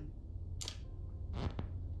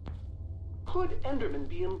 Could Endermen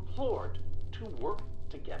be implored to work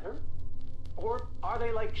together? Or are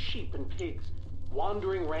they like sheep and pigs,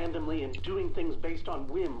 wandering randomly and doing things based on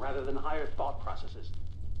whim rather than higher thought processes?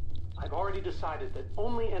 I've already decided that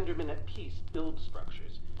only Endermen at peace build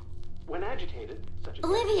structures. When agitated, such as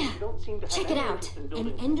Olivia, they don't seem to have check it any out. interest in An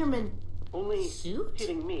building Enderman only suit?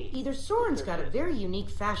 hitting me. Either Soren's got a very unique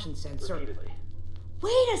fashion sense or... Repeatedly.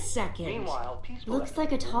 Wait a second! Meanwhile, peaceful Looks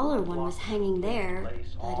like a taller one was hanging there, but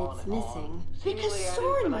it's missing. Because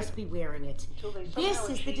Soren must be wearing it. This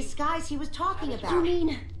is the disguise he was talking about. You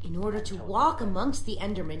mean... In order to walk amongst the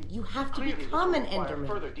Endermen, you have to become an Enderman.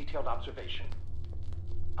 Further detailed observation.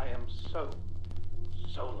 I am so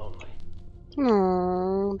lonely.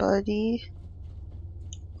 Aww, buddy.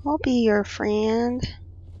 I'll be your friend.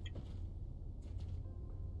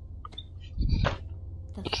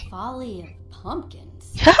 The folly of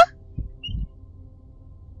pumpkins.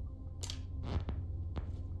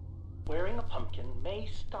 Wearing a pumpkin may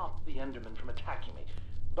stop the Enderman from attacking me,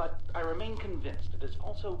 but I remain convinced it is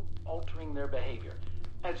also altering their behavior,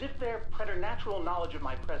 as if their preternatural knowledge of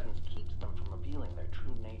my presence keeps them from revealing their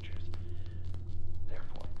true natures.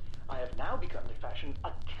 Therefore, I have now begun to fashion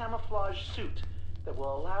a camouflage suit that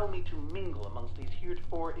will allow me to mingle amongst these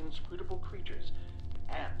heretofore inscrutable creatures,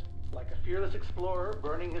 and, like a fearless explorer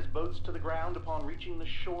burning his boats to the ground upon reaching the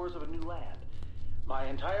shores of a new land, my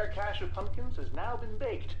entire cache of pumpkins has now been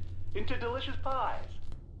baked into delicious pies.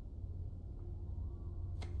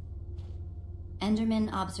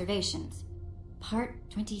 Enderman Observations, Part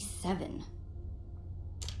 27.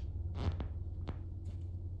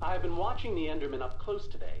 I've been watching the Endermen up close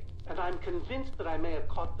today, and I'm convinced that I may have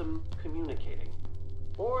caught them communicating.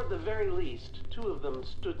 Or at the very least, two of them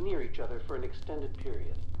stood near each other for an extended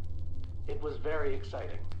period. It was very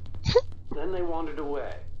exciting. Then they wandered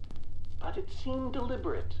away. But it seemed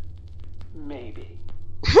deliberate. Maybe.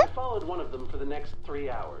 I followed one of them for the next 3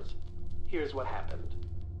 hours. Here's what happened.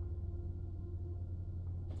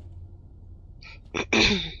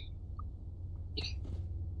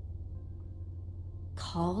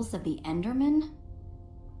 Calls of the Enderman?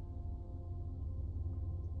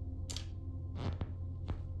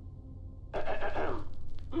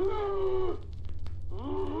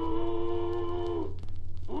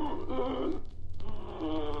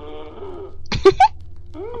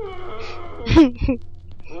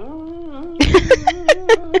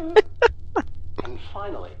 And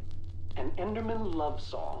finally, an Enderman love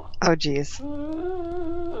song. Oh, jeez.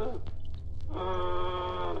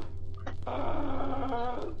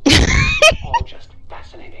 All just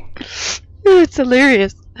fascinating. It's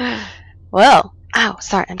hilarious. Well, oh,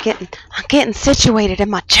 sorry, I'm getting situated in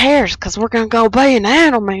my chairs because we're gonna go be an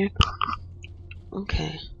animal man.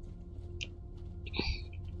 Okay.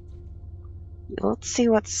 Let's see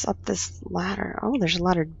what's up this ladder. Oh, there's a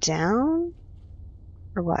ladder down?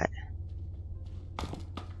 Or what?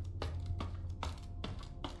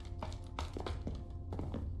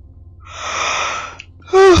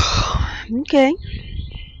 Okay.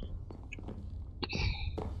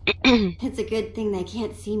 It's a good thing they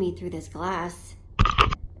can't see me through this glass.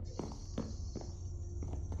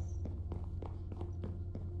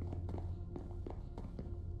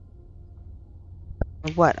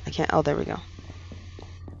 What? I can't. Oh, there we go.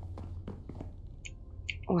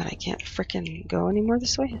 What? I can't frickin' go anymore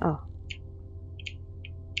this way? Oh.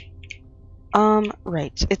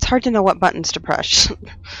 Right. It's hard to know what buttons to press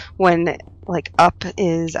when, like, up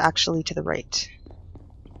is actually to the right.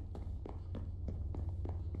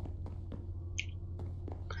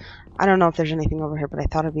 I don't know if there's anything over here, but I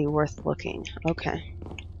thought it'd be worth looking. Okay.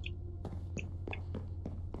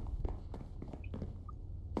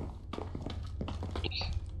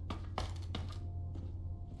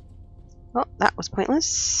 Oh, that was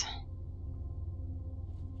pointless.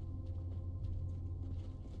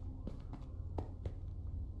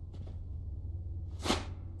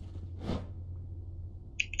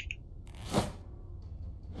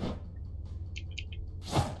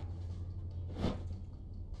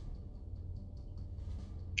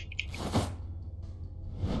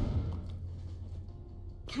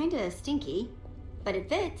 Kinda stinky, but it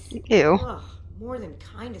fits. Ew. Ugh, more than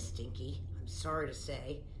kinda stinky, I'm sorry to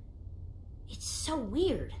say. It's so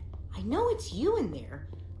weird. I know it's you in there,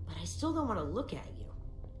 but I still don't want to look at you.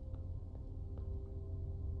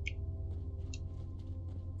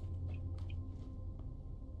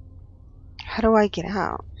 How do I get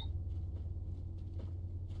out?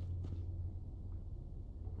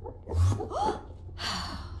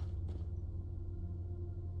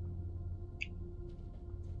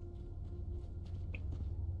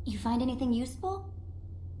 You find anything useful?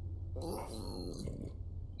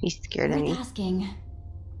 He's scared of me. Asking.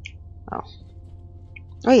 Oh.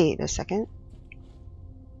 Wait a second.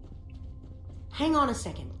 Hang on a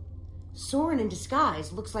second. Soren in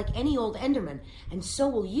disguise looks like any old Enderman, and so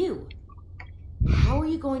will you. How are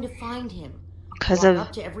you going to find him? Because Walk of...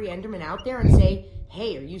 up to every Enderman out there and say,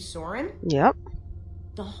 "Hey, are you Soren?" Yep.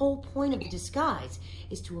 The whole point of the disguise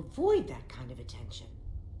is to avoid that kind of attention.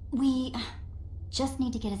 We just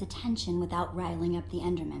need to get his attention without riling up the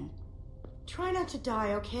Enderman. Try not to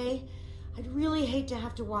die, okay? I'd really hate to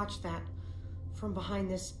have to watch that from behind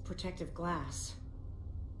this protective glass.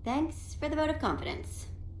 Thanks for the vote of confidence.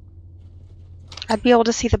 I'd be able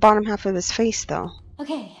to see the bottom half of his face, though.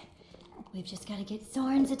 Okay, we've just got to get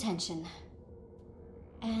Soren's attention.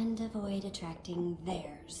 And avoid attracting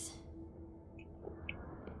theirs.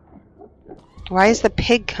 Why is the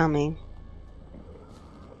pig coming?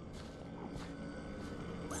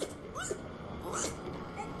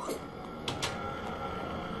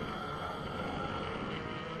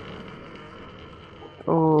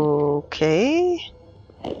 Okay.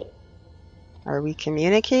 Are we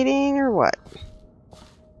communicating or what?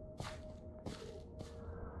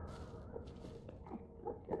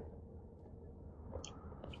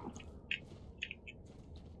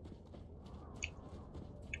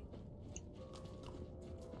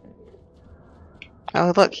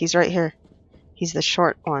 Oh, look, he's right here. He's the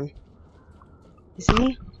short one. Isn't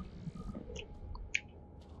he?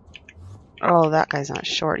 Oh, that guy's not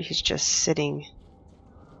short. He's just sitting.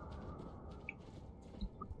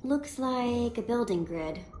 Looks like a building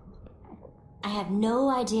grid. I have no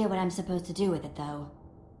idea what I'm supposed to do with it, though.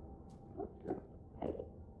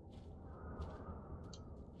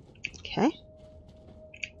 Okay.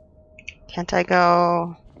 Can't I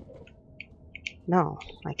go? No,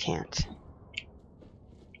 I can't.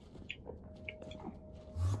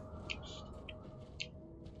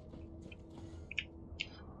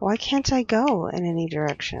 Why can't I go in any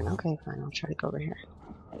direction? Okay, fine. I'll try to go over here.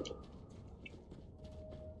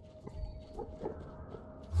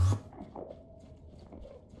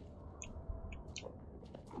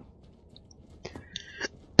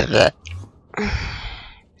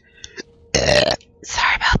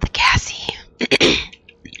 Sorry about the gassy.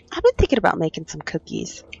 I've been thinking about making some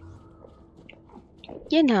cookies.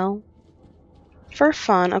 You know, for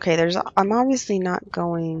fun. Okay, I'm obviously not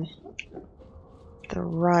going the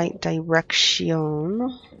right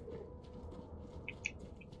direction.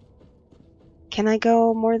 Can I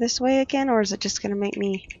go more this way again, or is it just gonna make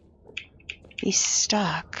me be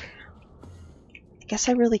stuck? I guess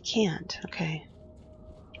I really can't. Okay.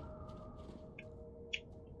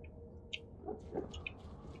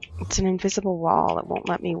 It's an invisible wall. It won't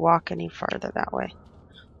let me walk any farther that way.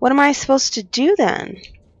 What am I supposed to do then?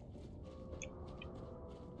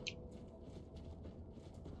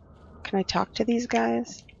 Can I talk to these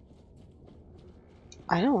guys?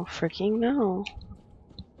 I don't freaking know.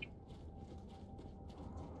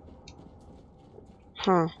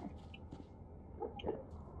 Huh.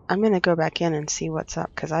 I'm gonna go back in and see what's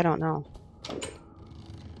up, because I don't know.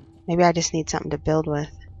 Maybe I just need something to build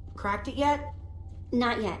with. Cracked it yet?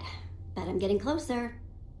 Not yet, but I'm getting closer.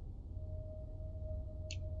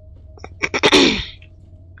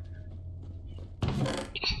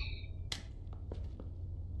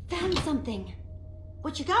 Found something.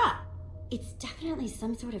 What you got? It's definitely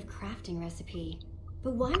some sort of crafting recipe.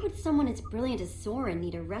 But why would someone as brilliant as Soren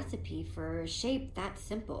need a recipe for a shape that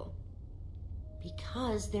simple?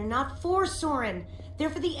 Because they're not for Soren. They're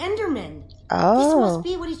for the Endermen. Oh. This must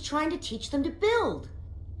be what he's trying to teach them to build.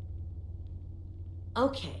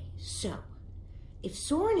 Okay, so if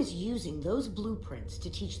Soren is using those blueprints to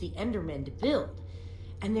teach the Endermen to build,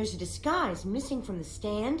 and there's a disguise missing from the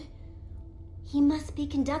stand, he must be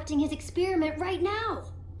conducting his experiment right now.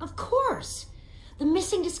 Of course. The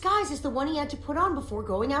missing disguise is the one he had to put on before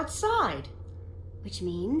going outside. Which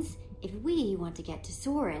means if we want to get to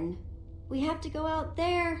Soren, we have to go out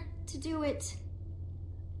there to do it.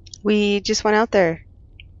 We just went out there.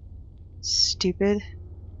 Stupid.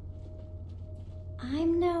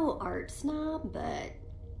 I'm no art snob, but...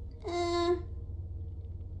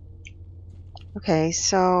 Okay,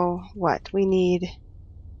 so what? We need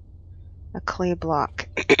a clay block.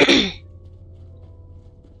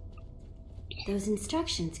 Those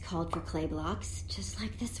instructions called for clay blocks, just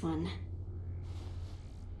like this one.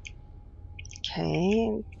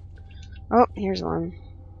 Okay. Oh, here's one.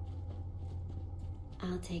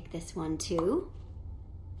 I'll take this one too.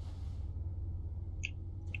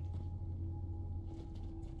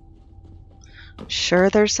 Sure,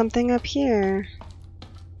 there's something up here.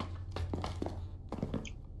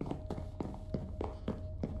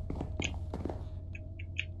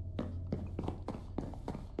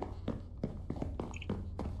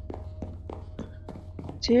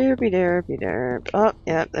 Derpy derpy derp. Oh,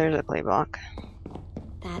 yep, there's a clay block.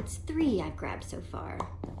 That's 3 I've grabbed so far.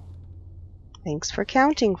 Thanks for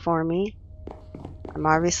counting for me. I'm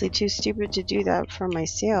obviously too stupid to do that for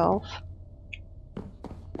myself.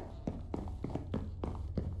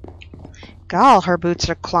 Gall, her boots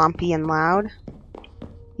are clompy and loud.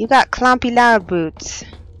 You got clompy loud boots.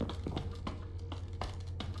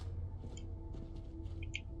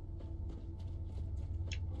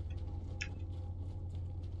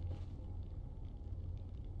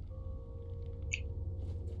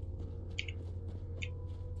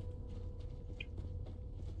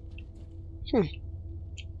 Okay.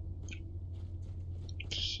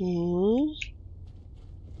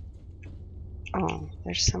 Oh,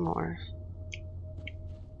 there's some more.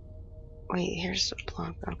 Wait, here's a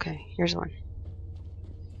block. Okay, here's one.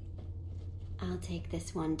 I'll take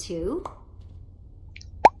this one too.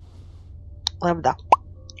 Love that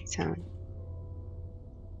sound.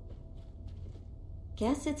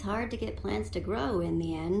 Guess it's hard to get plants to grow in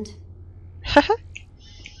the end. Okay.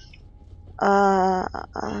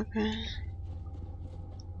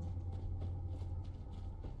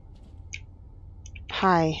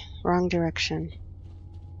 Hi, wrong direction.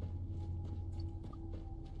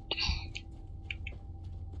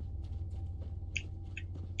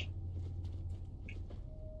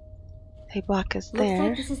 The block is there. Looks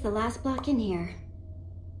like this is the last block in here.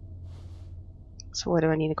 So what, do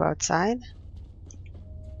I need to go outside?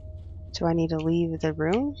 Do I need to leave the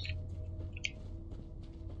room?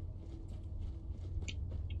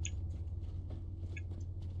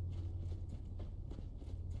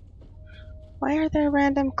 Why are there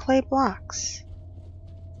random clay blocks?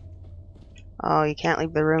 Oh, you can't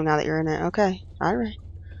leave the room now that you're in it. Okay, alright.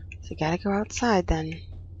 So you gotta go outside then.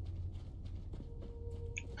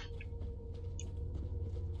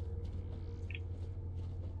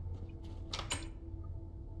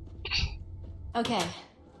 Okay,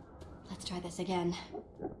 let's try this again.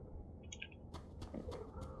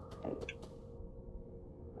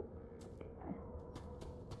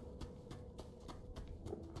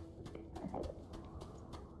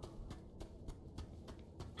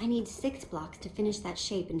 I need 6 blocks to finish that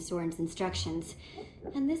shape in Soren's instructions,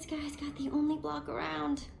 and this guy's got the only block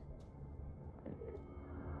around.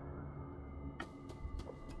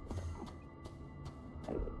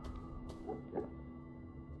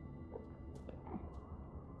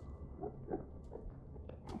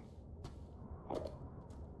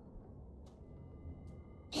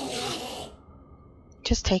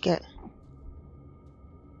 Just take it.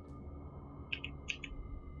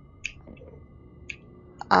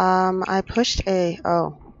 I pushed A.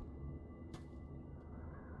 Oh.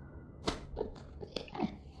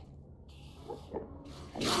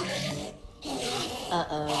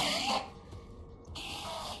 Uh-oh.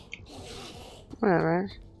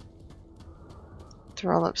 Whatever.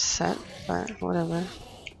 They're all upset, but whatever.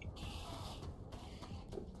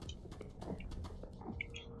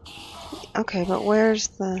 Okay, but where's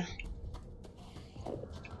the...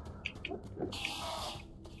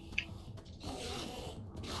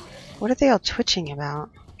 What are they all twitching about?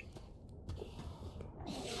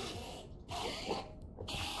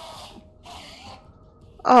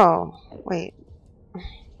 Oh, wait.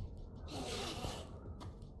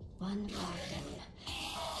 1 block down.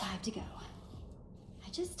 5 to go. I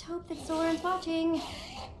just hope that Soren's watching.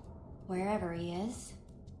 Wherever he is.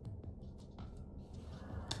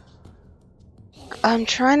 I'm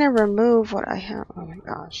trying to remove what I have. Oh my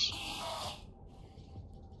gosh.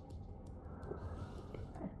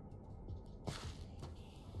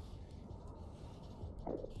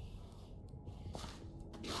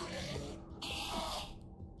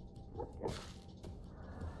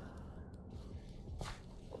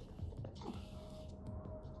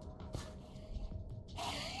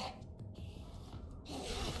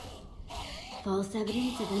 False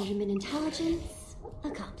evidence of Enderman intelligence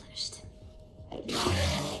accomplished.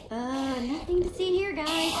 Nothing to see here,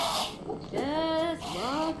 guys. Just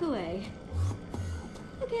walk away.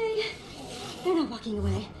 Okay, they're not walking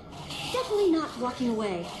away. Definitely not walking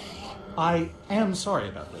away. I am sorry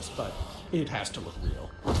about this, but it has to look real.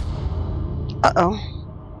 Uh-oh.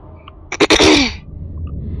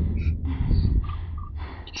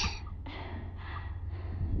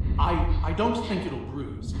 I don't think it'll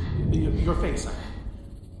bruise. Your face, I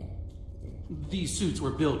mean. These suits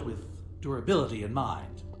were built with durability in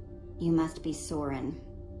mind. You must be Soren.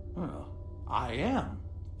 Well, I am.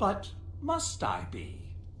 But must I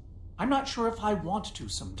be? I'm not sure if I want to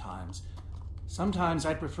sometimes. Sometimes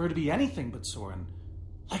I'd prefer to be anything but Soren.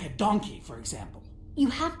 Like a donkey, for example. You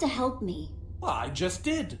have to help me. Well, I just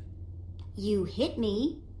did. You hit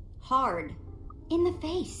me hard in the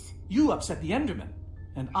face. You upset the Enderman,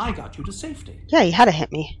 and I got you to safety. Yeah, you had to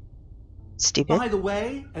hit me. Stupid. By the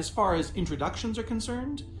way, as far as introductions are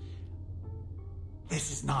concerned, this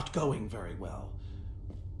is not going very well.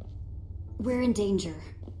 We're in danger.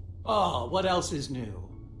 Oh, what else is new?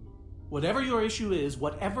 Whatever your issue is,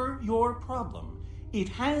 whatever your problem, it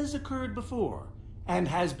has occurred before and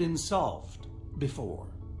has been solved before.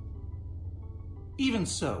 Even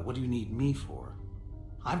so, what do you need me for?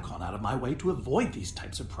 I've gone out of my way to avoid these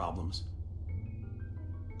types of problems.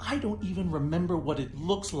 I don't even remember what it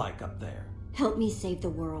looks like up there. Help me save the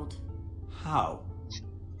world. How?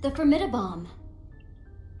 The Formidabomb.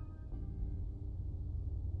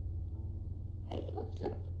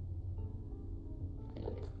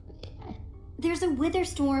 There's a wither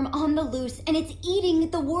storm on the loose, and it's eating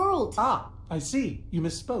the world. Ah, I see. You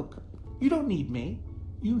misspoke. You don't need me.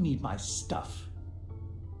 You need my stuff.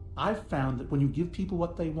 I've found that when you give people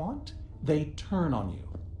what they want, they turn on you.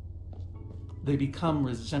 they become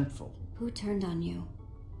resentful. Who turned on you?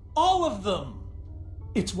 All of them!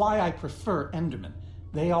 It's why I prefer Endermen.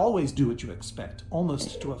 They always do what you expect,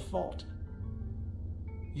 almost to a fault.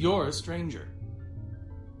 You're a stranger.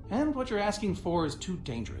 And what you're asking for is too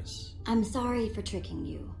dangerous. I'm sorry for tricking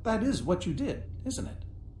you. That is what you did, isn't it?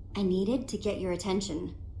 I needed to get your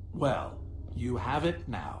attention. Well, you have it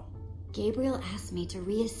now. Gabriel asked me to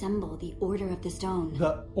reassemble the Order of the Stone.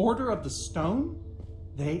 The Order of the Stone?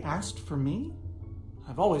 They asked for me?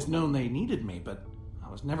 I've always known they needed me, but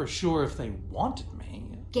I was never sure if they wanted me.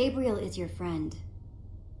 Gabriel is your friend.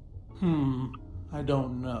 I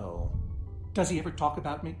don't know. Does he ever talk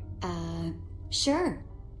about me? Sure.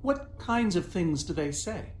 What kinds of things do they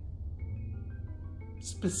say?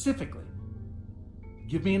 Specifically.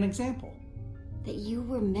 Give me an example. That you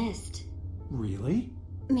were missed. Really?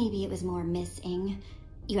 Maybe it was more missing.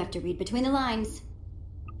 You have to read between the lines.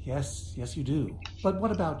 Yes, you do. But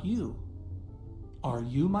what about you? Are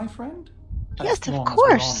you my friend? Yes, As of long as we're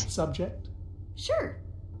course. on the subject? Sure.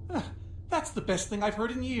 That's the best thing I've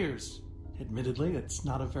heard in years. Admittedly, it's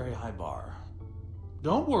not a very high bar.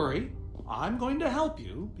 Don't worry. I'm going to help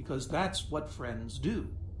you because that's what friends do.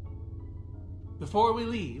 Before we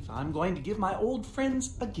leave, I'm going to give my old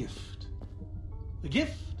friends a gift. The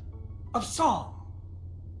gift of song.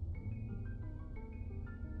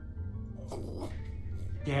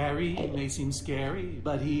 Gary may seem scary,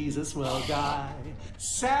 but he's a swell guy.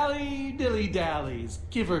 Sally dilly-dallies,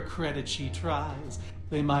 give her credit, she tries.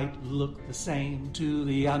 They might look the same to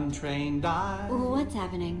the untrained eye. What's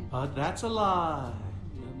happening? But that's a lie,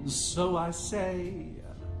 and so I say...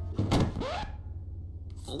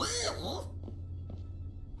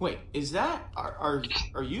 Wait, is that... Are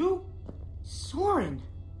you? Soren!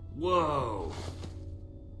 Whoa.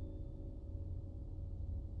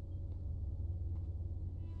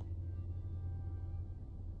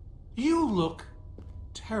 You look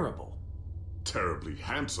terrible. Terribly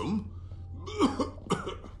handsome.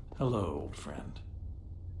 Hello, old friend.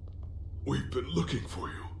 We've been looking for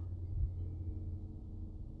you.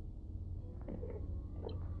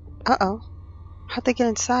 Uh-oh. How'd they get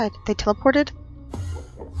inside? They teleported?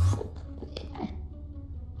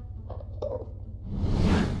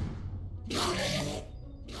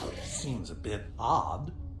 Seems a bit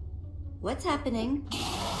odd. What's happening?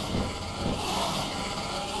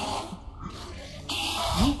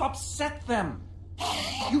 You've upset them.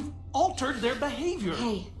 You've altered their behavior.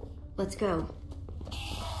 Hey, let's go.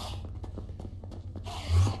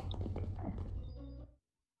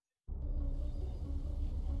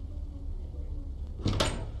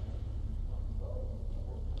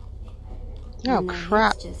 Oh, And the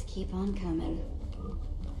crap. hits just keep on coming.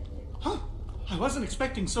 Huh? I wasn't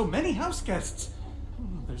expecting so many house guests.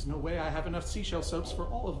 There's no way I have enough seashell soaps for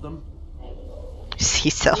all of them.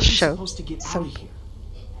 Seashell We're show. supposed to get So- out of here.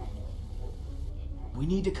 We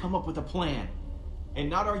need to come up with a plan. And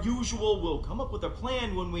not our usual, we'll come up with a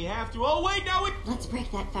plan when we have to. Oh, wait, now it... Let's break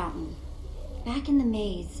that fountain. Back in the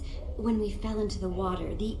maze, when we fell into the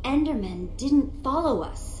water, the Endermen didn't follow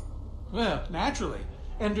us. Well, naturally.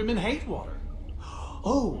 Endermen hate water.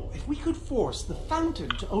 Oh, if we could force the fountain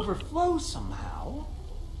to overflow somehow...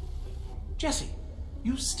 Jesse,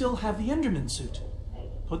 you still have the Enderman suit.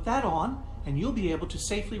 Put that on, and you'll be able to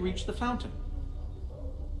safely reach the fountain.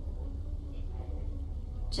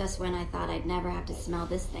 Just when I thought I'd never have to smell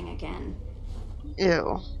this thing again.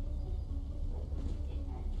 Ew.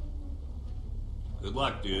 Good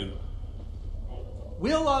luck, dude.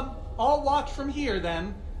 We'll, all watch from here,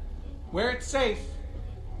 then. Where it's safe.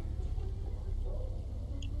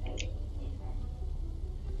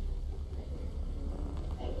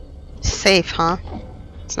 Safe, huh?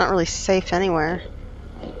 It's not really safe anywhere.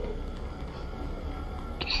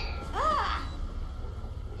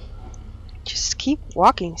 Just keep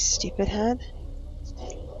walking, stupid head.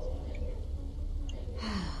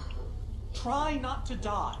 Try not to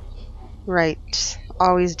die. Right.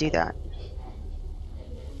 Always do that.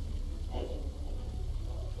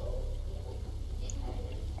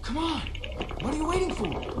 Come on. What are you waiting for?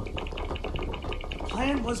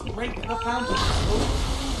 Plan was break the fountain.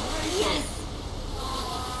 Yes!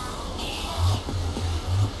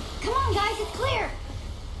 Come on, guys, it's clear!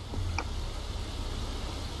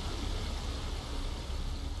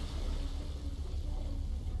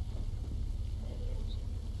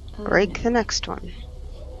 Break the next one.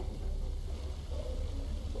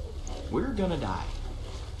 We're gonna die.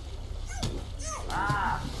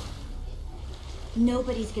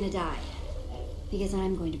 Nobody's gonna die. Because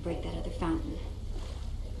I'm going to break that other fountain.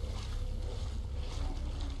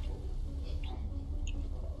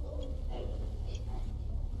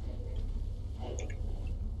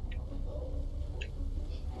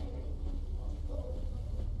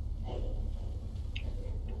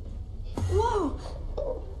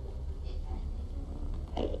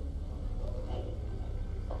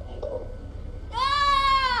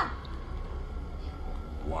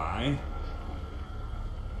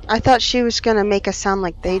 I thought she was gonna make us sound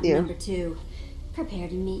like they do. Number 2. Prepare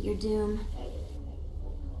to meet your doom.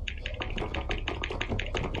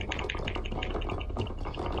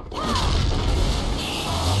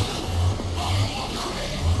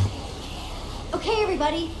 Okay,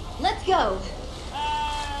 everybody, let's go.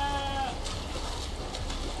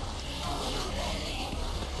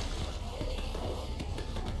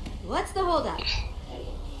 What's the holdup?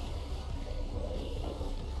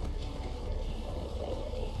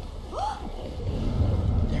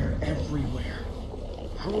 They're everywhere.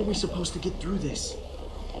 How are we supposed to get through this?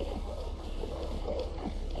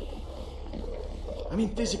 I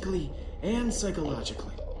mean, physically and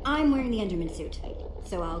psychologically. I'm wearing the Enderman suit,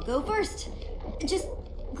 so I'll go first. Just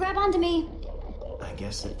grab onto me. I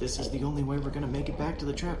guess if this is the only way we're gonna make it back to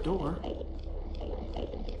the trapdoor.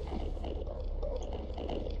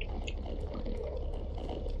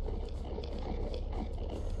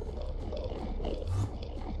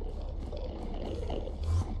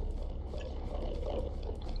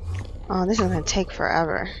 Oh, this is gonna take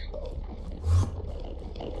forever.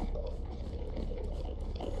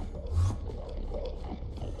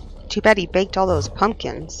 Too bad he baked all those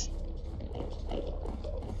pumpkins.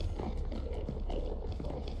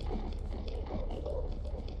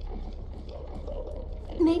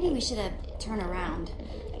 Maybe we should have turned around.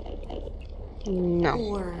 No.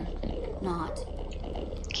 Or not.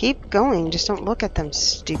 Keep going. Just don't look at them,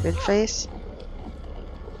 stupid face.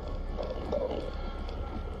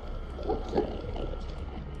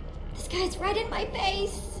 This guy's right in my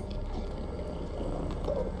face.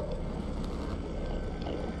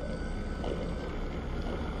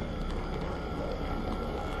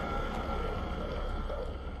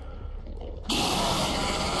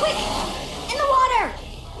 Quick! In the water!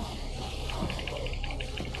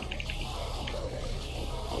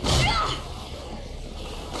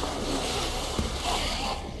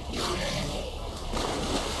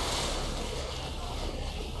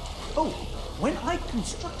 Oh, when I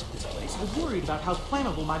constructed this place, I worried about how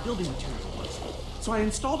flammable my building material was. So I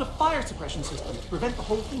installed a fire suppression system to prevent the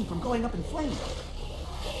whole thing from going up in flames.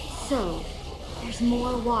 So, there's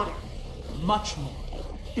more water. Much more.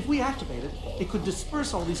 If we activate it, it could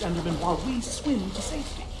disperse all these Endermen while we swim to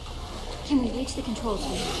safety. Can we reach the controls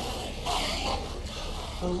from here?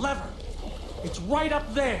 The lever. It's right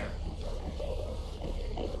up there.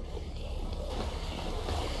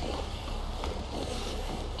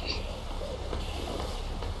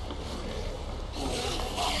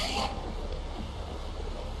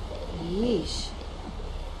 Yeesh.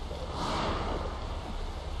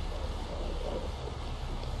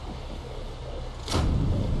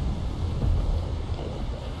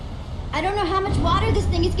 I don't know how much water this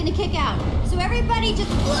thing is gonna kick out, so everybody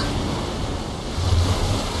just look.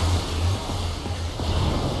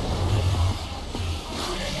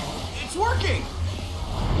 It's working!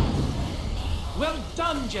 Well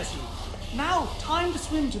done, Jesse. Now, time to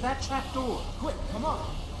swim to that trapdoor. Quick, come on.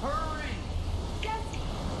 Hurry!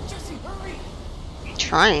 Jesse, hurry!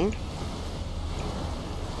 Trying.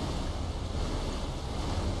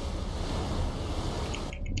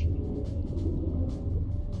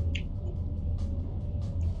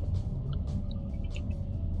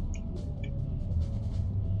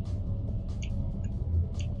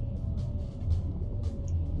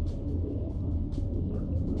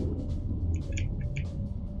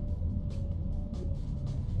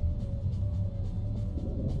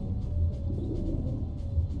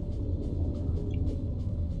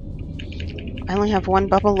 I only have one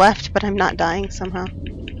bubble left, but I'm not dying somehow.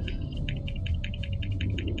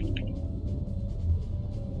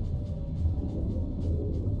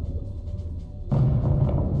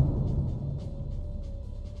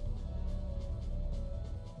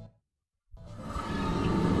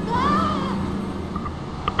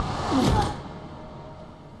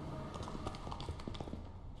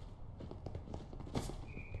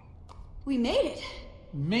 We made it.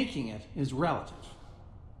 Making it is relative.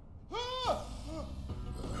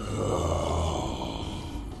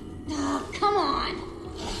 Oh, come on.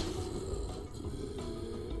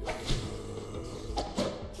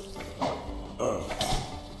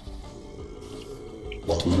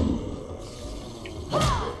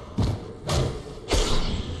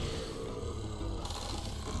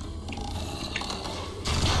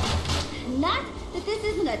 Not that this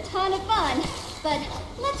isn't a ton of fun, but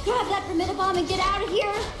let's grab that Formidabomb and get out of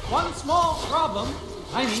here. One small problem.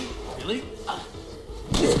 Tiny, really.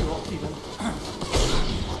 Even.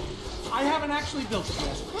 I haven't actually built it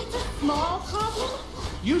yet. That's a small problem?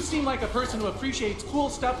 You seem like a person who appreciates cool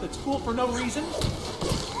stuff that's cool for no reason.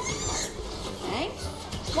 Okay.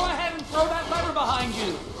 Go ahead and throw that lever behind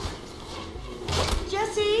you.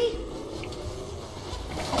 Jesse!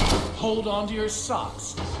 Hold on to your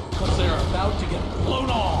socks, because they're about to get blown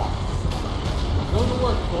off. Go to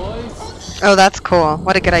work, boys. Oh, that's cool.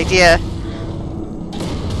 What a good idea.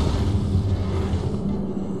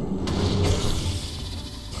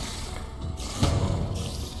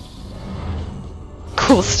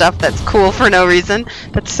 Cool stuff that's cool for no reason.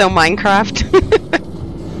 That's so Minecraft.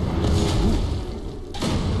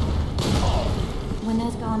 When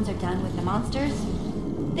those golems are done with the monsters,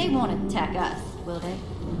 they won't attack us, will they?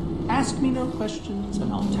 Ask me no questions,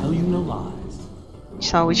 and I'll tell you no lies.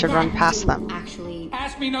 So we should That run past didn't them. Actually,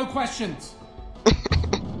 Ask me no questions.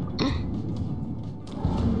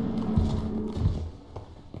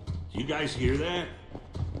 You guys hear that?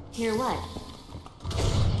 hear what?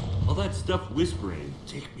 All that stuff whispering.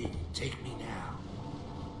 Take me now.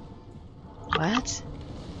 What?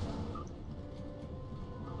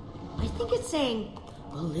 I think it's saying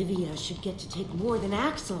Olivia should get to take more than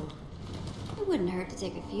Axel. It wouldn't hurt to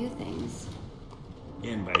take a few things.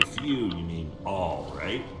 And by few, you mean all,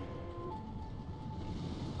 right?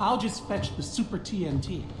 I'll just fetch the Super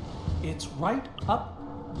TNT. It's right up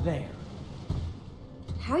there.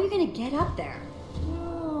 How are you gonna get up there?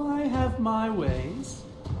 Well, I have my ways.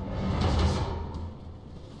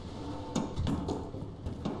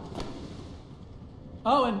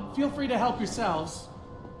 Oh, and feel free to help yourselves.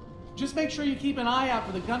 Just make sure you keep an eye out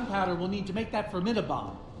for the gunpowder we'll need to make that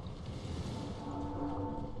Formidabomb.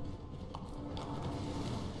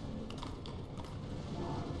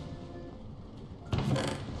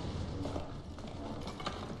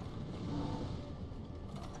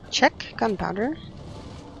 Check gunpowder.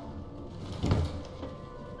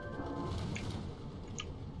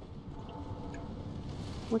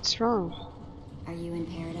 What's wrong? Are you in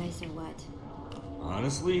paradise or what?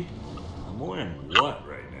 Honestly, I'm wearing what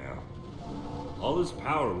right now? All this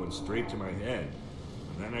power went straight to my head,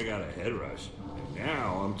 and then I got a head rush, and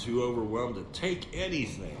now I'm too overwhelmed to take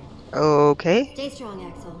anything. Okay. Stay strong,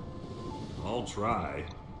 Axel. I'll try.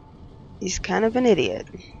 He's kind of an idiot.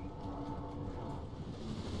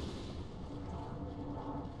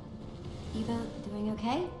 Eva, doing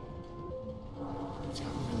okay? It's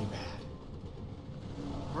gotten really bad.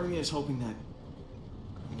 Part of me is hoping that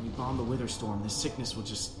when we bomb the Wither Storm, this sickness will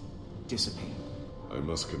just dissipate. I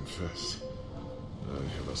must confess, I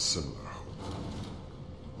have a similar hope.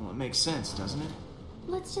 Well, it makes sense, doesn't it?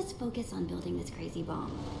 Let's just focus on building this crazy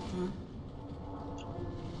bomb, huh?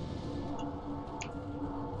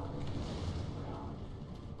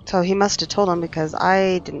 So he must have told him because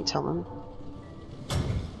I didn't tell him.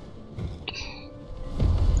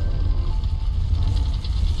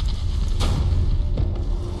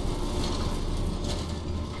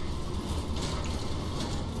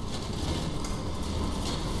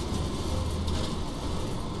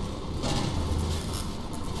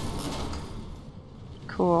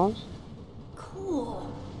 Cool.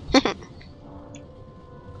 Cool.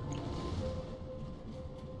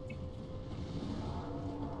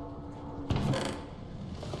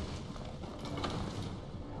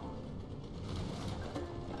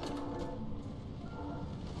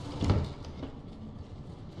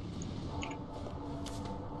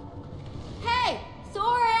 Hey,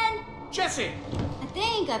 Soren! Jesse! I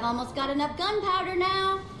think I've almost got enough gunpowder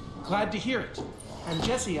now. Glad to hear it. And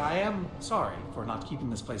Jesse, I am sorry for not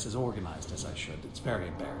keeping this place as organized as I should. It's very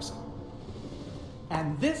embarrassing.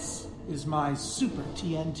 And this is my Super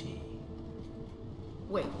TNT.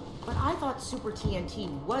 Wait, but I thought Super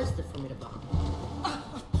TNT was the Formidabomb.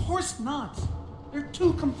 Of course not. They're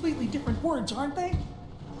two completely different words, aren't they?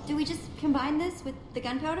 Do we just combine this with the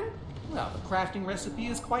gunpowder? Well, the crafting recipe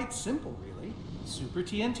is quite simple, really. Super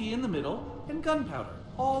TNT in the middle and gunpowder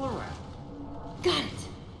all around. Got it.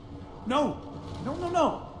 No.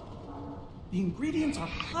 The ingredients are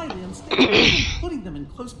highly unstable. Even putting them in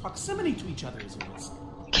close proximity to each other is a risk.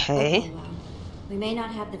 Okay. Well, we may not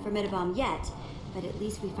have the Formidabomb yet, but at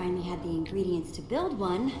least we finally had the ingredients to build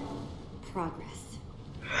one. Progress.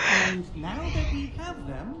 And now that we have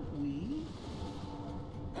them,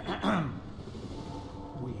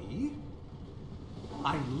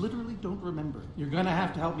 I literally don't remember. You're gonna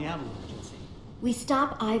have to help me out a little, Jesse. We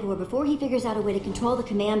stop Ivor before he figures out a way to control the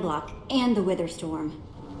command block and the Wither Storm.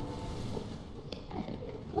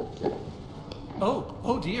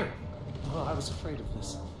 Oh dear. Oh, I was afraid of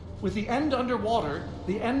this. With the end underwater,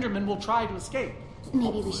 the Endermen will try to escape.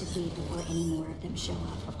 Maybe we should leave before any more of them show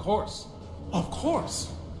up. Of course.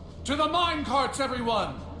 To the mine carts,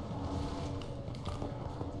 everyone!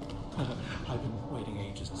 I've been waiting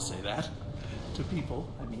ages to say that. To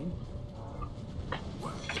people, I mean.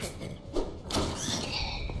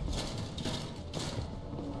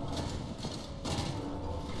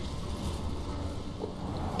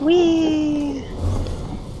 Whee!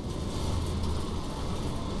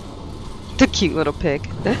 The cute little pig.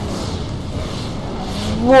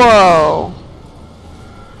 Whoa!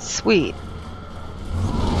 Sweet.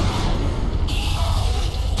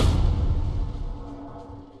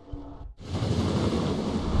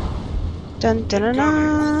 Dun dun dun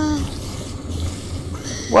dun.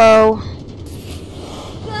 Whoa.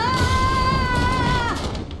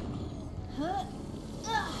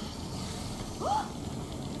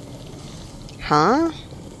 Huh?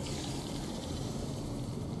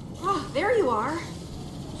 Oh, there you are.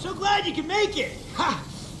 So glad you can make it. Ha!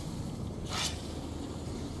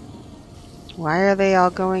 Why are they all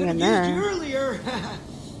going in Could've used you there? earlier.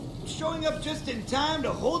 Showing up just in time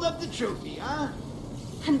to hold up the trophy, huh?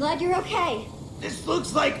 I'm glad you're okay. This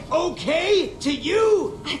looks like okay to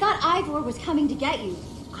you? I thought Ivor was coming to get you.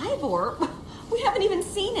 Ivor? We haven't even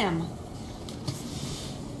seen him.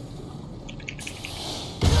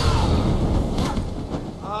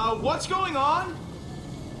 What's going on?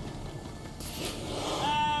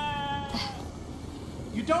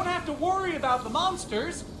 You don't have to worry about the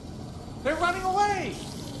monsters. They're running away.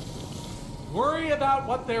 Worry about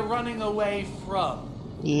what they're running away from.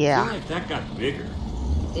 I feel Yeah. like that got bigger.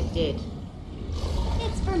 It did.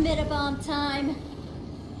 It's Formidabomb time.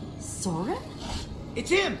 Soren?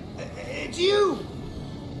 It's him. It's you.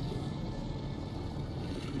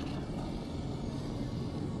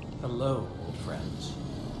 Hello, old friends.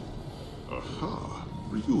 Aha,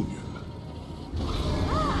 reunion.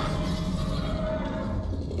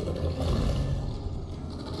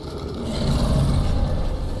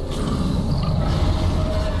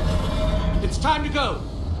 It's time to go.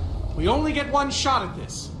 We only get one shot at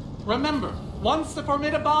this. Remember, once the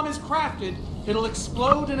Formidabomb is crafted, it'll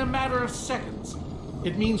explode in a matter of seconds.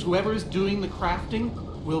 It means whoever is doing the crafting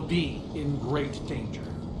will be in great danger.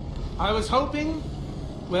 I was hoping,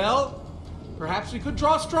 well, perhaps we could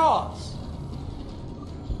draw straws.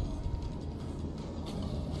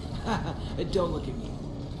 Don't look at me.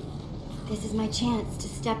 This is my chance to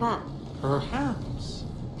step up. Perhaps.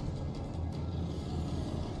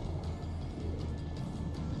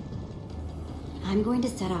 I'm going to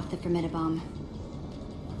set off the Formidabomb.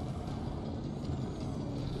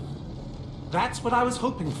 That's what I was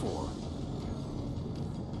hoping for.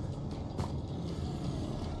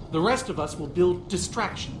 The rest of us will build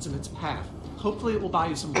distractions in its path. Hopefully it will buy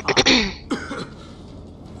you some time.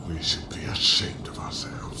 We should be ashamed of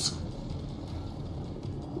ourselves.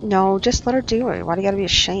 No, just let her do it. Why do you gotta be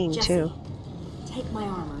ashamed, Jesse, too? take my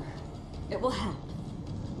armor. It will help.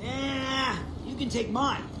 Nah, you can take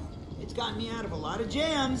mine. It's gotten me out of a lot of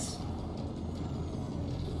jams.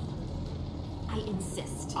 I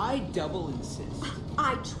insist. I double insist.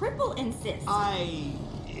 I triple insist. I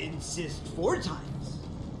insist 4 times.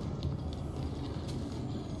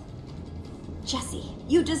 Jesse,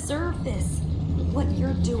 you deserve this. What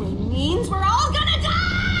you're doing means we're all gonna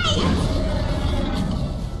die!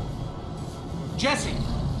 Jesse,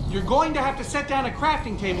 you're going to have to set down a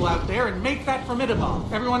crafting table out there and make that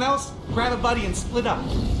Formidabomb. Everyone else, grab a buddy and split up.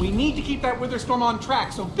 We need to keep that Witherstorm on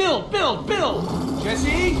track, so build, build, build!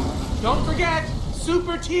 Jesse, don't forget,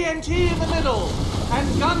 Super TNT in the middle,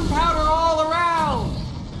 and gunpowder all around!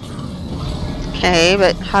 Okay,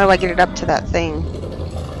 but how do I get it up to that thing?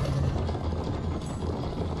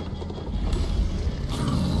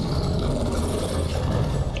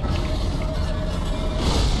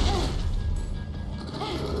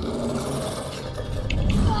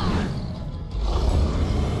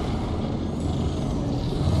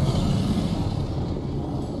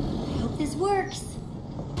 I hope this works.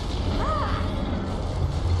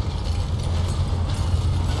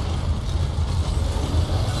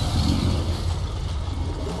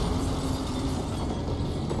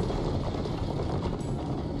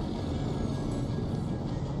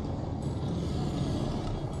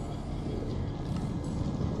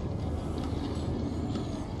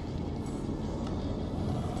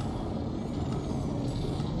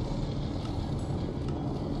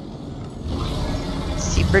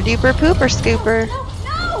 Super duper pooper scooper.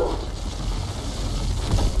 No!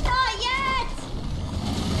 Not yet!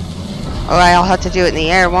 Oh, I'll have to do it in the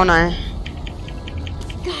air, won't I?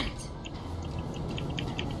 Got it.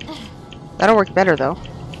 That'll work better, though.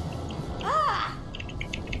 Ah!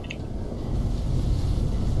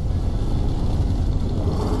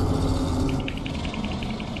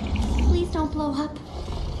 Please don't blow up.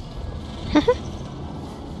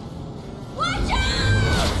 Watch out!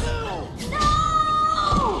 No!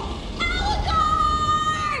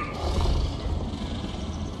 Alucard!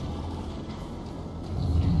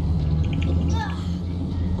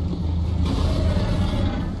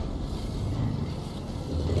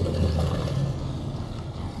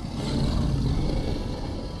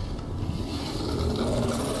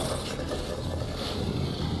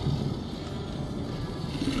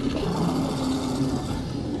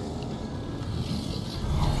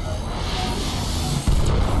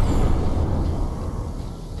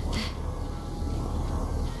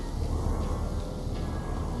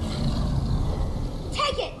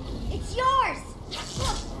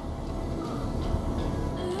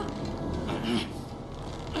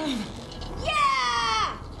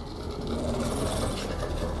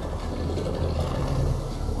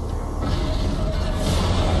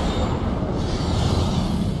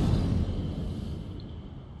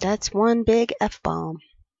 That's one big F-bomb.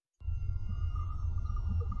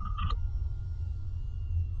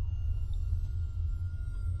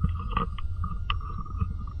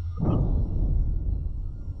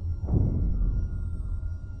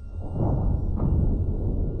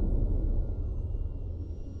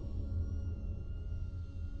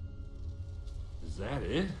 Is that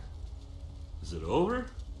it? Is it over?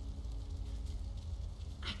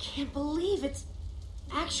 I can't believe it's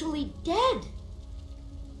actually dead.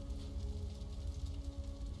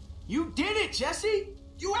 You did it, Jesse!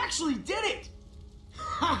 You actually did it!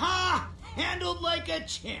 Ha ha! Handled like a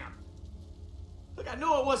champ. Look, I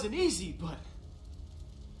know it wasn't easy, but...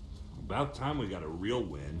 About time we got a real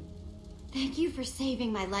win. Thank you for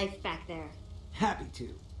saving my life back there. Happy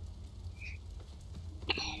to.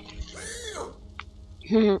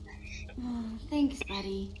 Oh, thanks,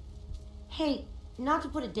 buddy. Hey, not to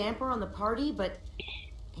put a damper on the party, but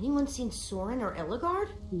anyone seen Soren or Ellegaard?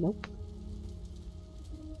 Nope.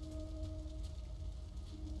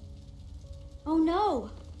 Oh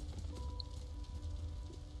no!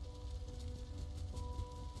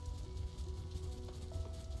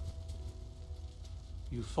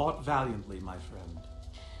 You fought valiantly, my friend.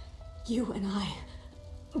 You and I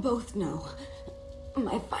both know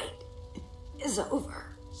my fight is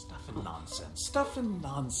over. Stuff and nonsense. Stuff and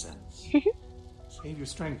nonsense. Save your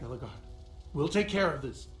strength, Ellegaard. We'll take care of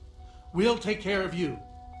this. We'll take care of you.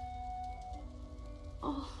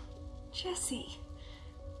 Oh, Jesse.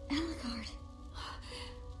 Ellegaard.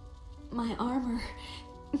 My armor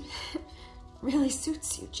really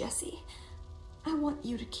suits you, Jesse. I want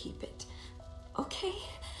you to keep it. Okay?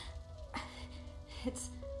 It's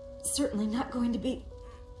certainly not going to be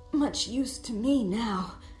much use to me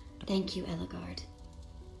now. Thank you, Ellegaard.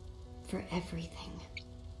 For everything.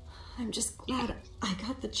 I'm just glad I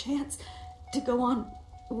got the chance to go on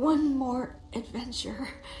one more adventure.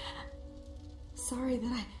 Sorry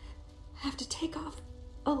that I have to take off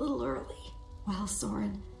a little early. Well,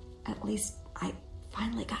 Soren, at least I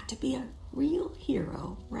finally got to be a real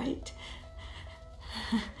hero, right?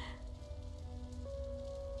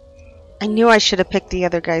 I knew I should have picked the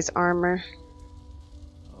other guy's armor.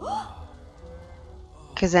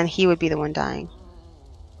 Because then he would be the one dying.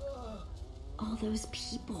 All those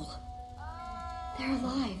people. They're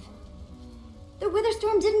alive. The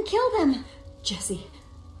Witherstorm didn't kill them. Jesse,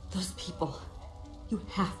 those people, you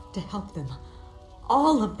have to help them.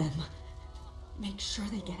 All of them. Make sure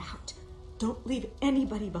they get out. Don't leave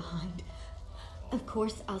anybody behind. Of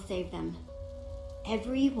course I'll save them.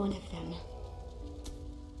 Every one of them.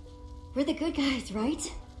 We're the good guys,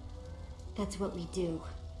 right? That's what we do.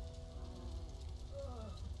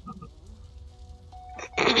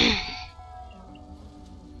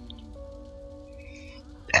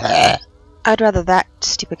 I'd rather that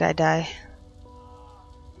stupid guy die.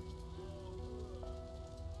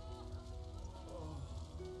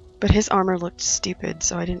 But his armor looked stupid,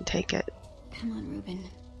 so I didn't take it. Come on, Reuben.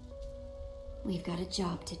 We've got a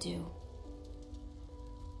job to do.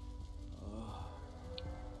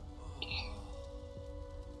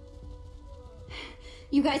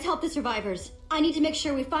 You guys help the survivors. I need to make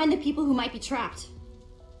sure we find the people who might be trapped.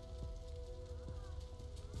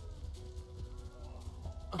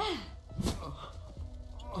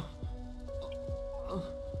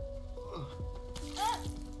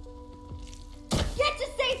 Get to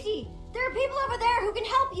safety! There are people over there who can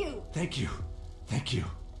help you! Thank you. Thank you.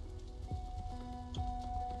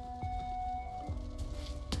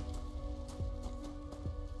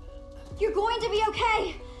 You're going to be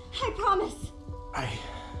okay. I promise.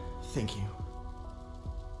 Thank you.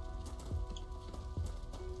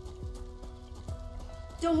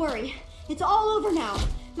 Don't worry. It's all over now.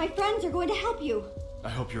 My friends are going to help you. I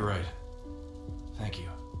hope you're right. Thank you.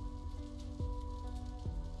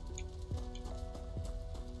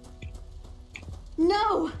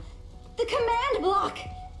 No! The command block!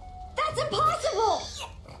 That's impossible!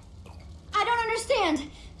 I don't understand.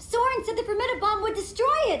 Soren said the Primitive Bomb would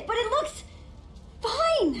destroy it, but it looks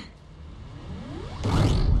fine!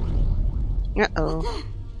 Uh-oh.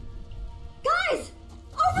 Guys!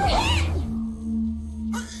 Over here!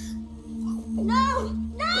 No!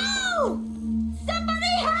 No!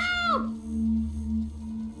 Somebody help!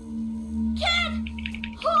 Kid!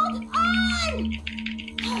 Hold on!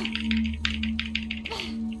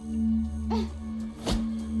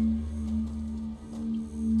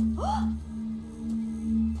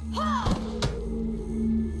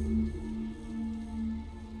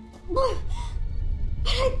 But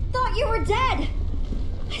I thought you were dead!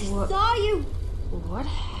 I saw you! What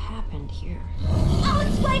happened here? I'll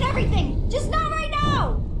explain everything! Just not right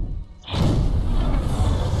now!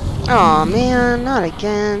 Aw, man, not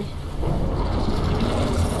again.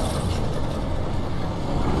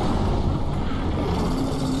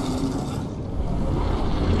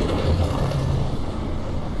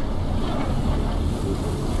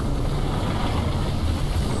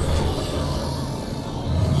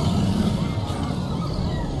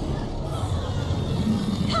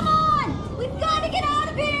 Come on! We've got to get out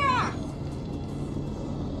of here!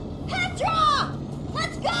 Petra!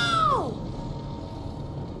 Let's go!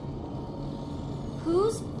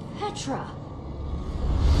 Who's Petra?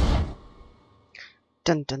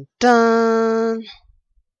 Dun dun dun.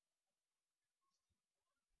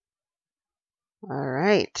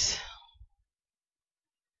 Alright.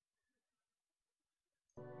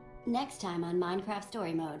 Next time on Minecraft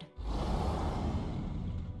Story Mode.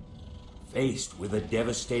 Faced with a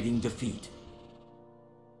devastating defeat,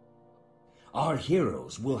 our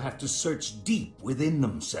heroes will have to search deep within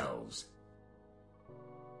themselves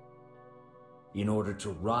in order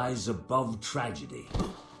to rise above tragedy,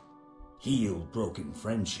 heal broken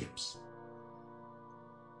friendships,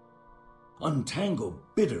 untangle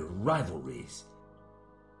bitter rivalries,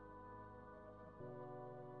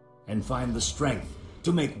 and find the strength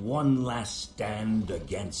to make one last stand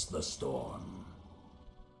against the storm.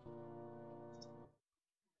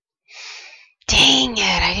 Dang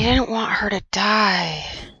it, I didn't want her to die.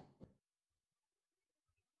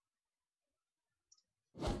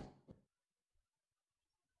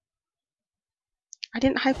 I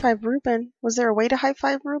didn't high-five Ruben. Was there a way to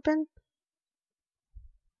high-five Ruben?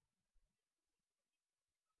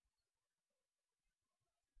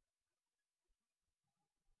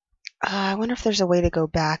 I wonder if there's a way to go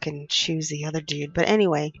back and choose the other dude. But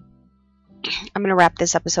anyway, I'm going to wrap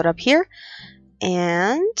this episode up here.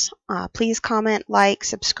 And please comment, like,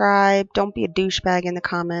 subscribe. Don't be a douchebag in the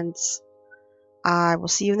comments. I will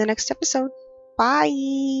see you in the next episode.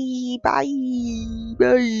 Bye. Bye.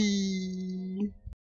 Bye.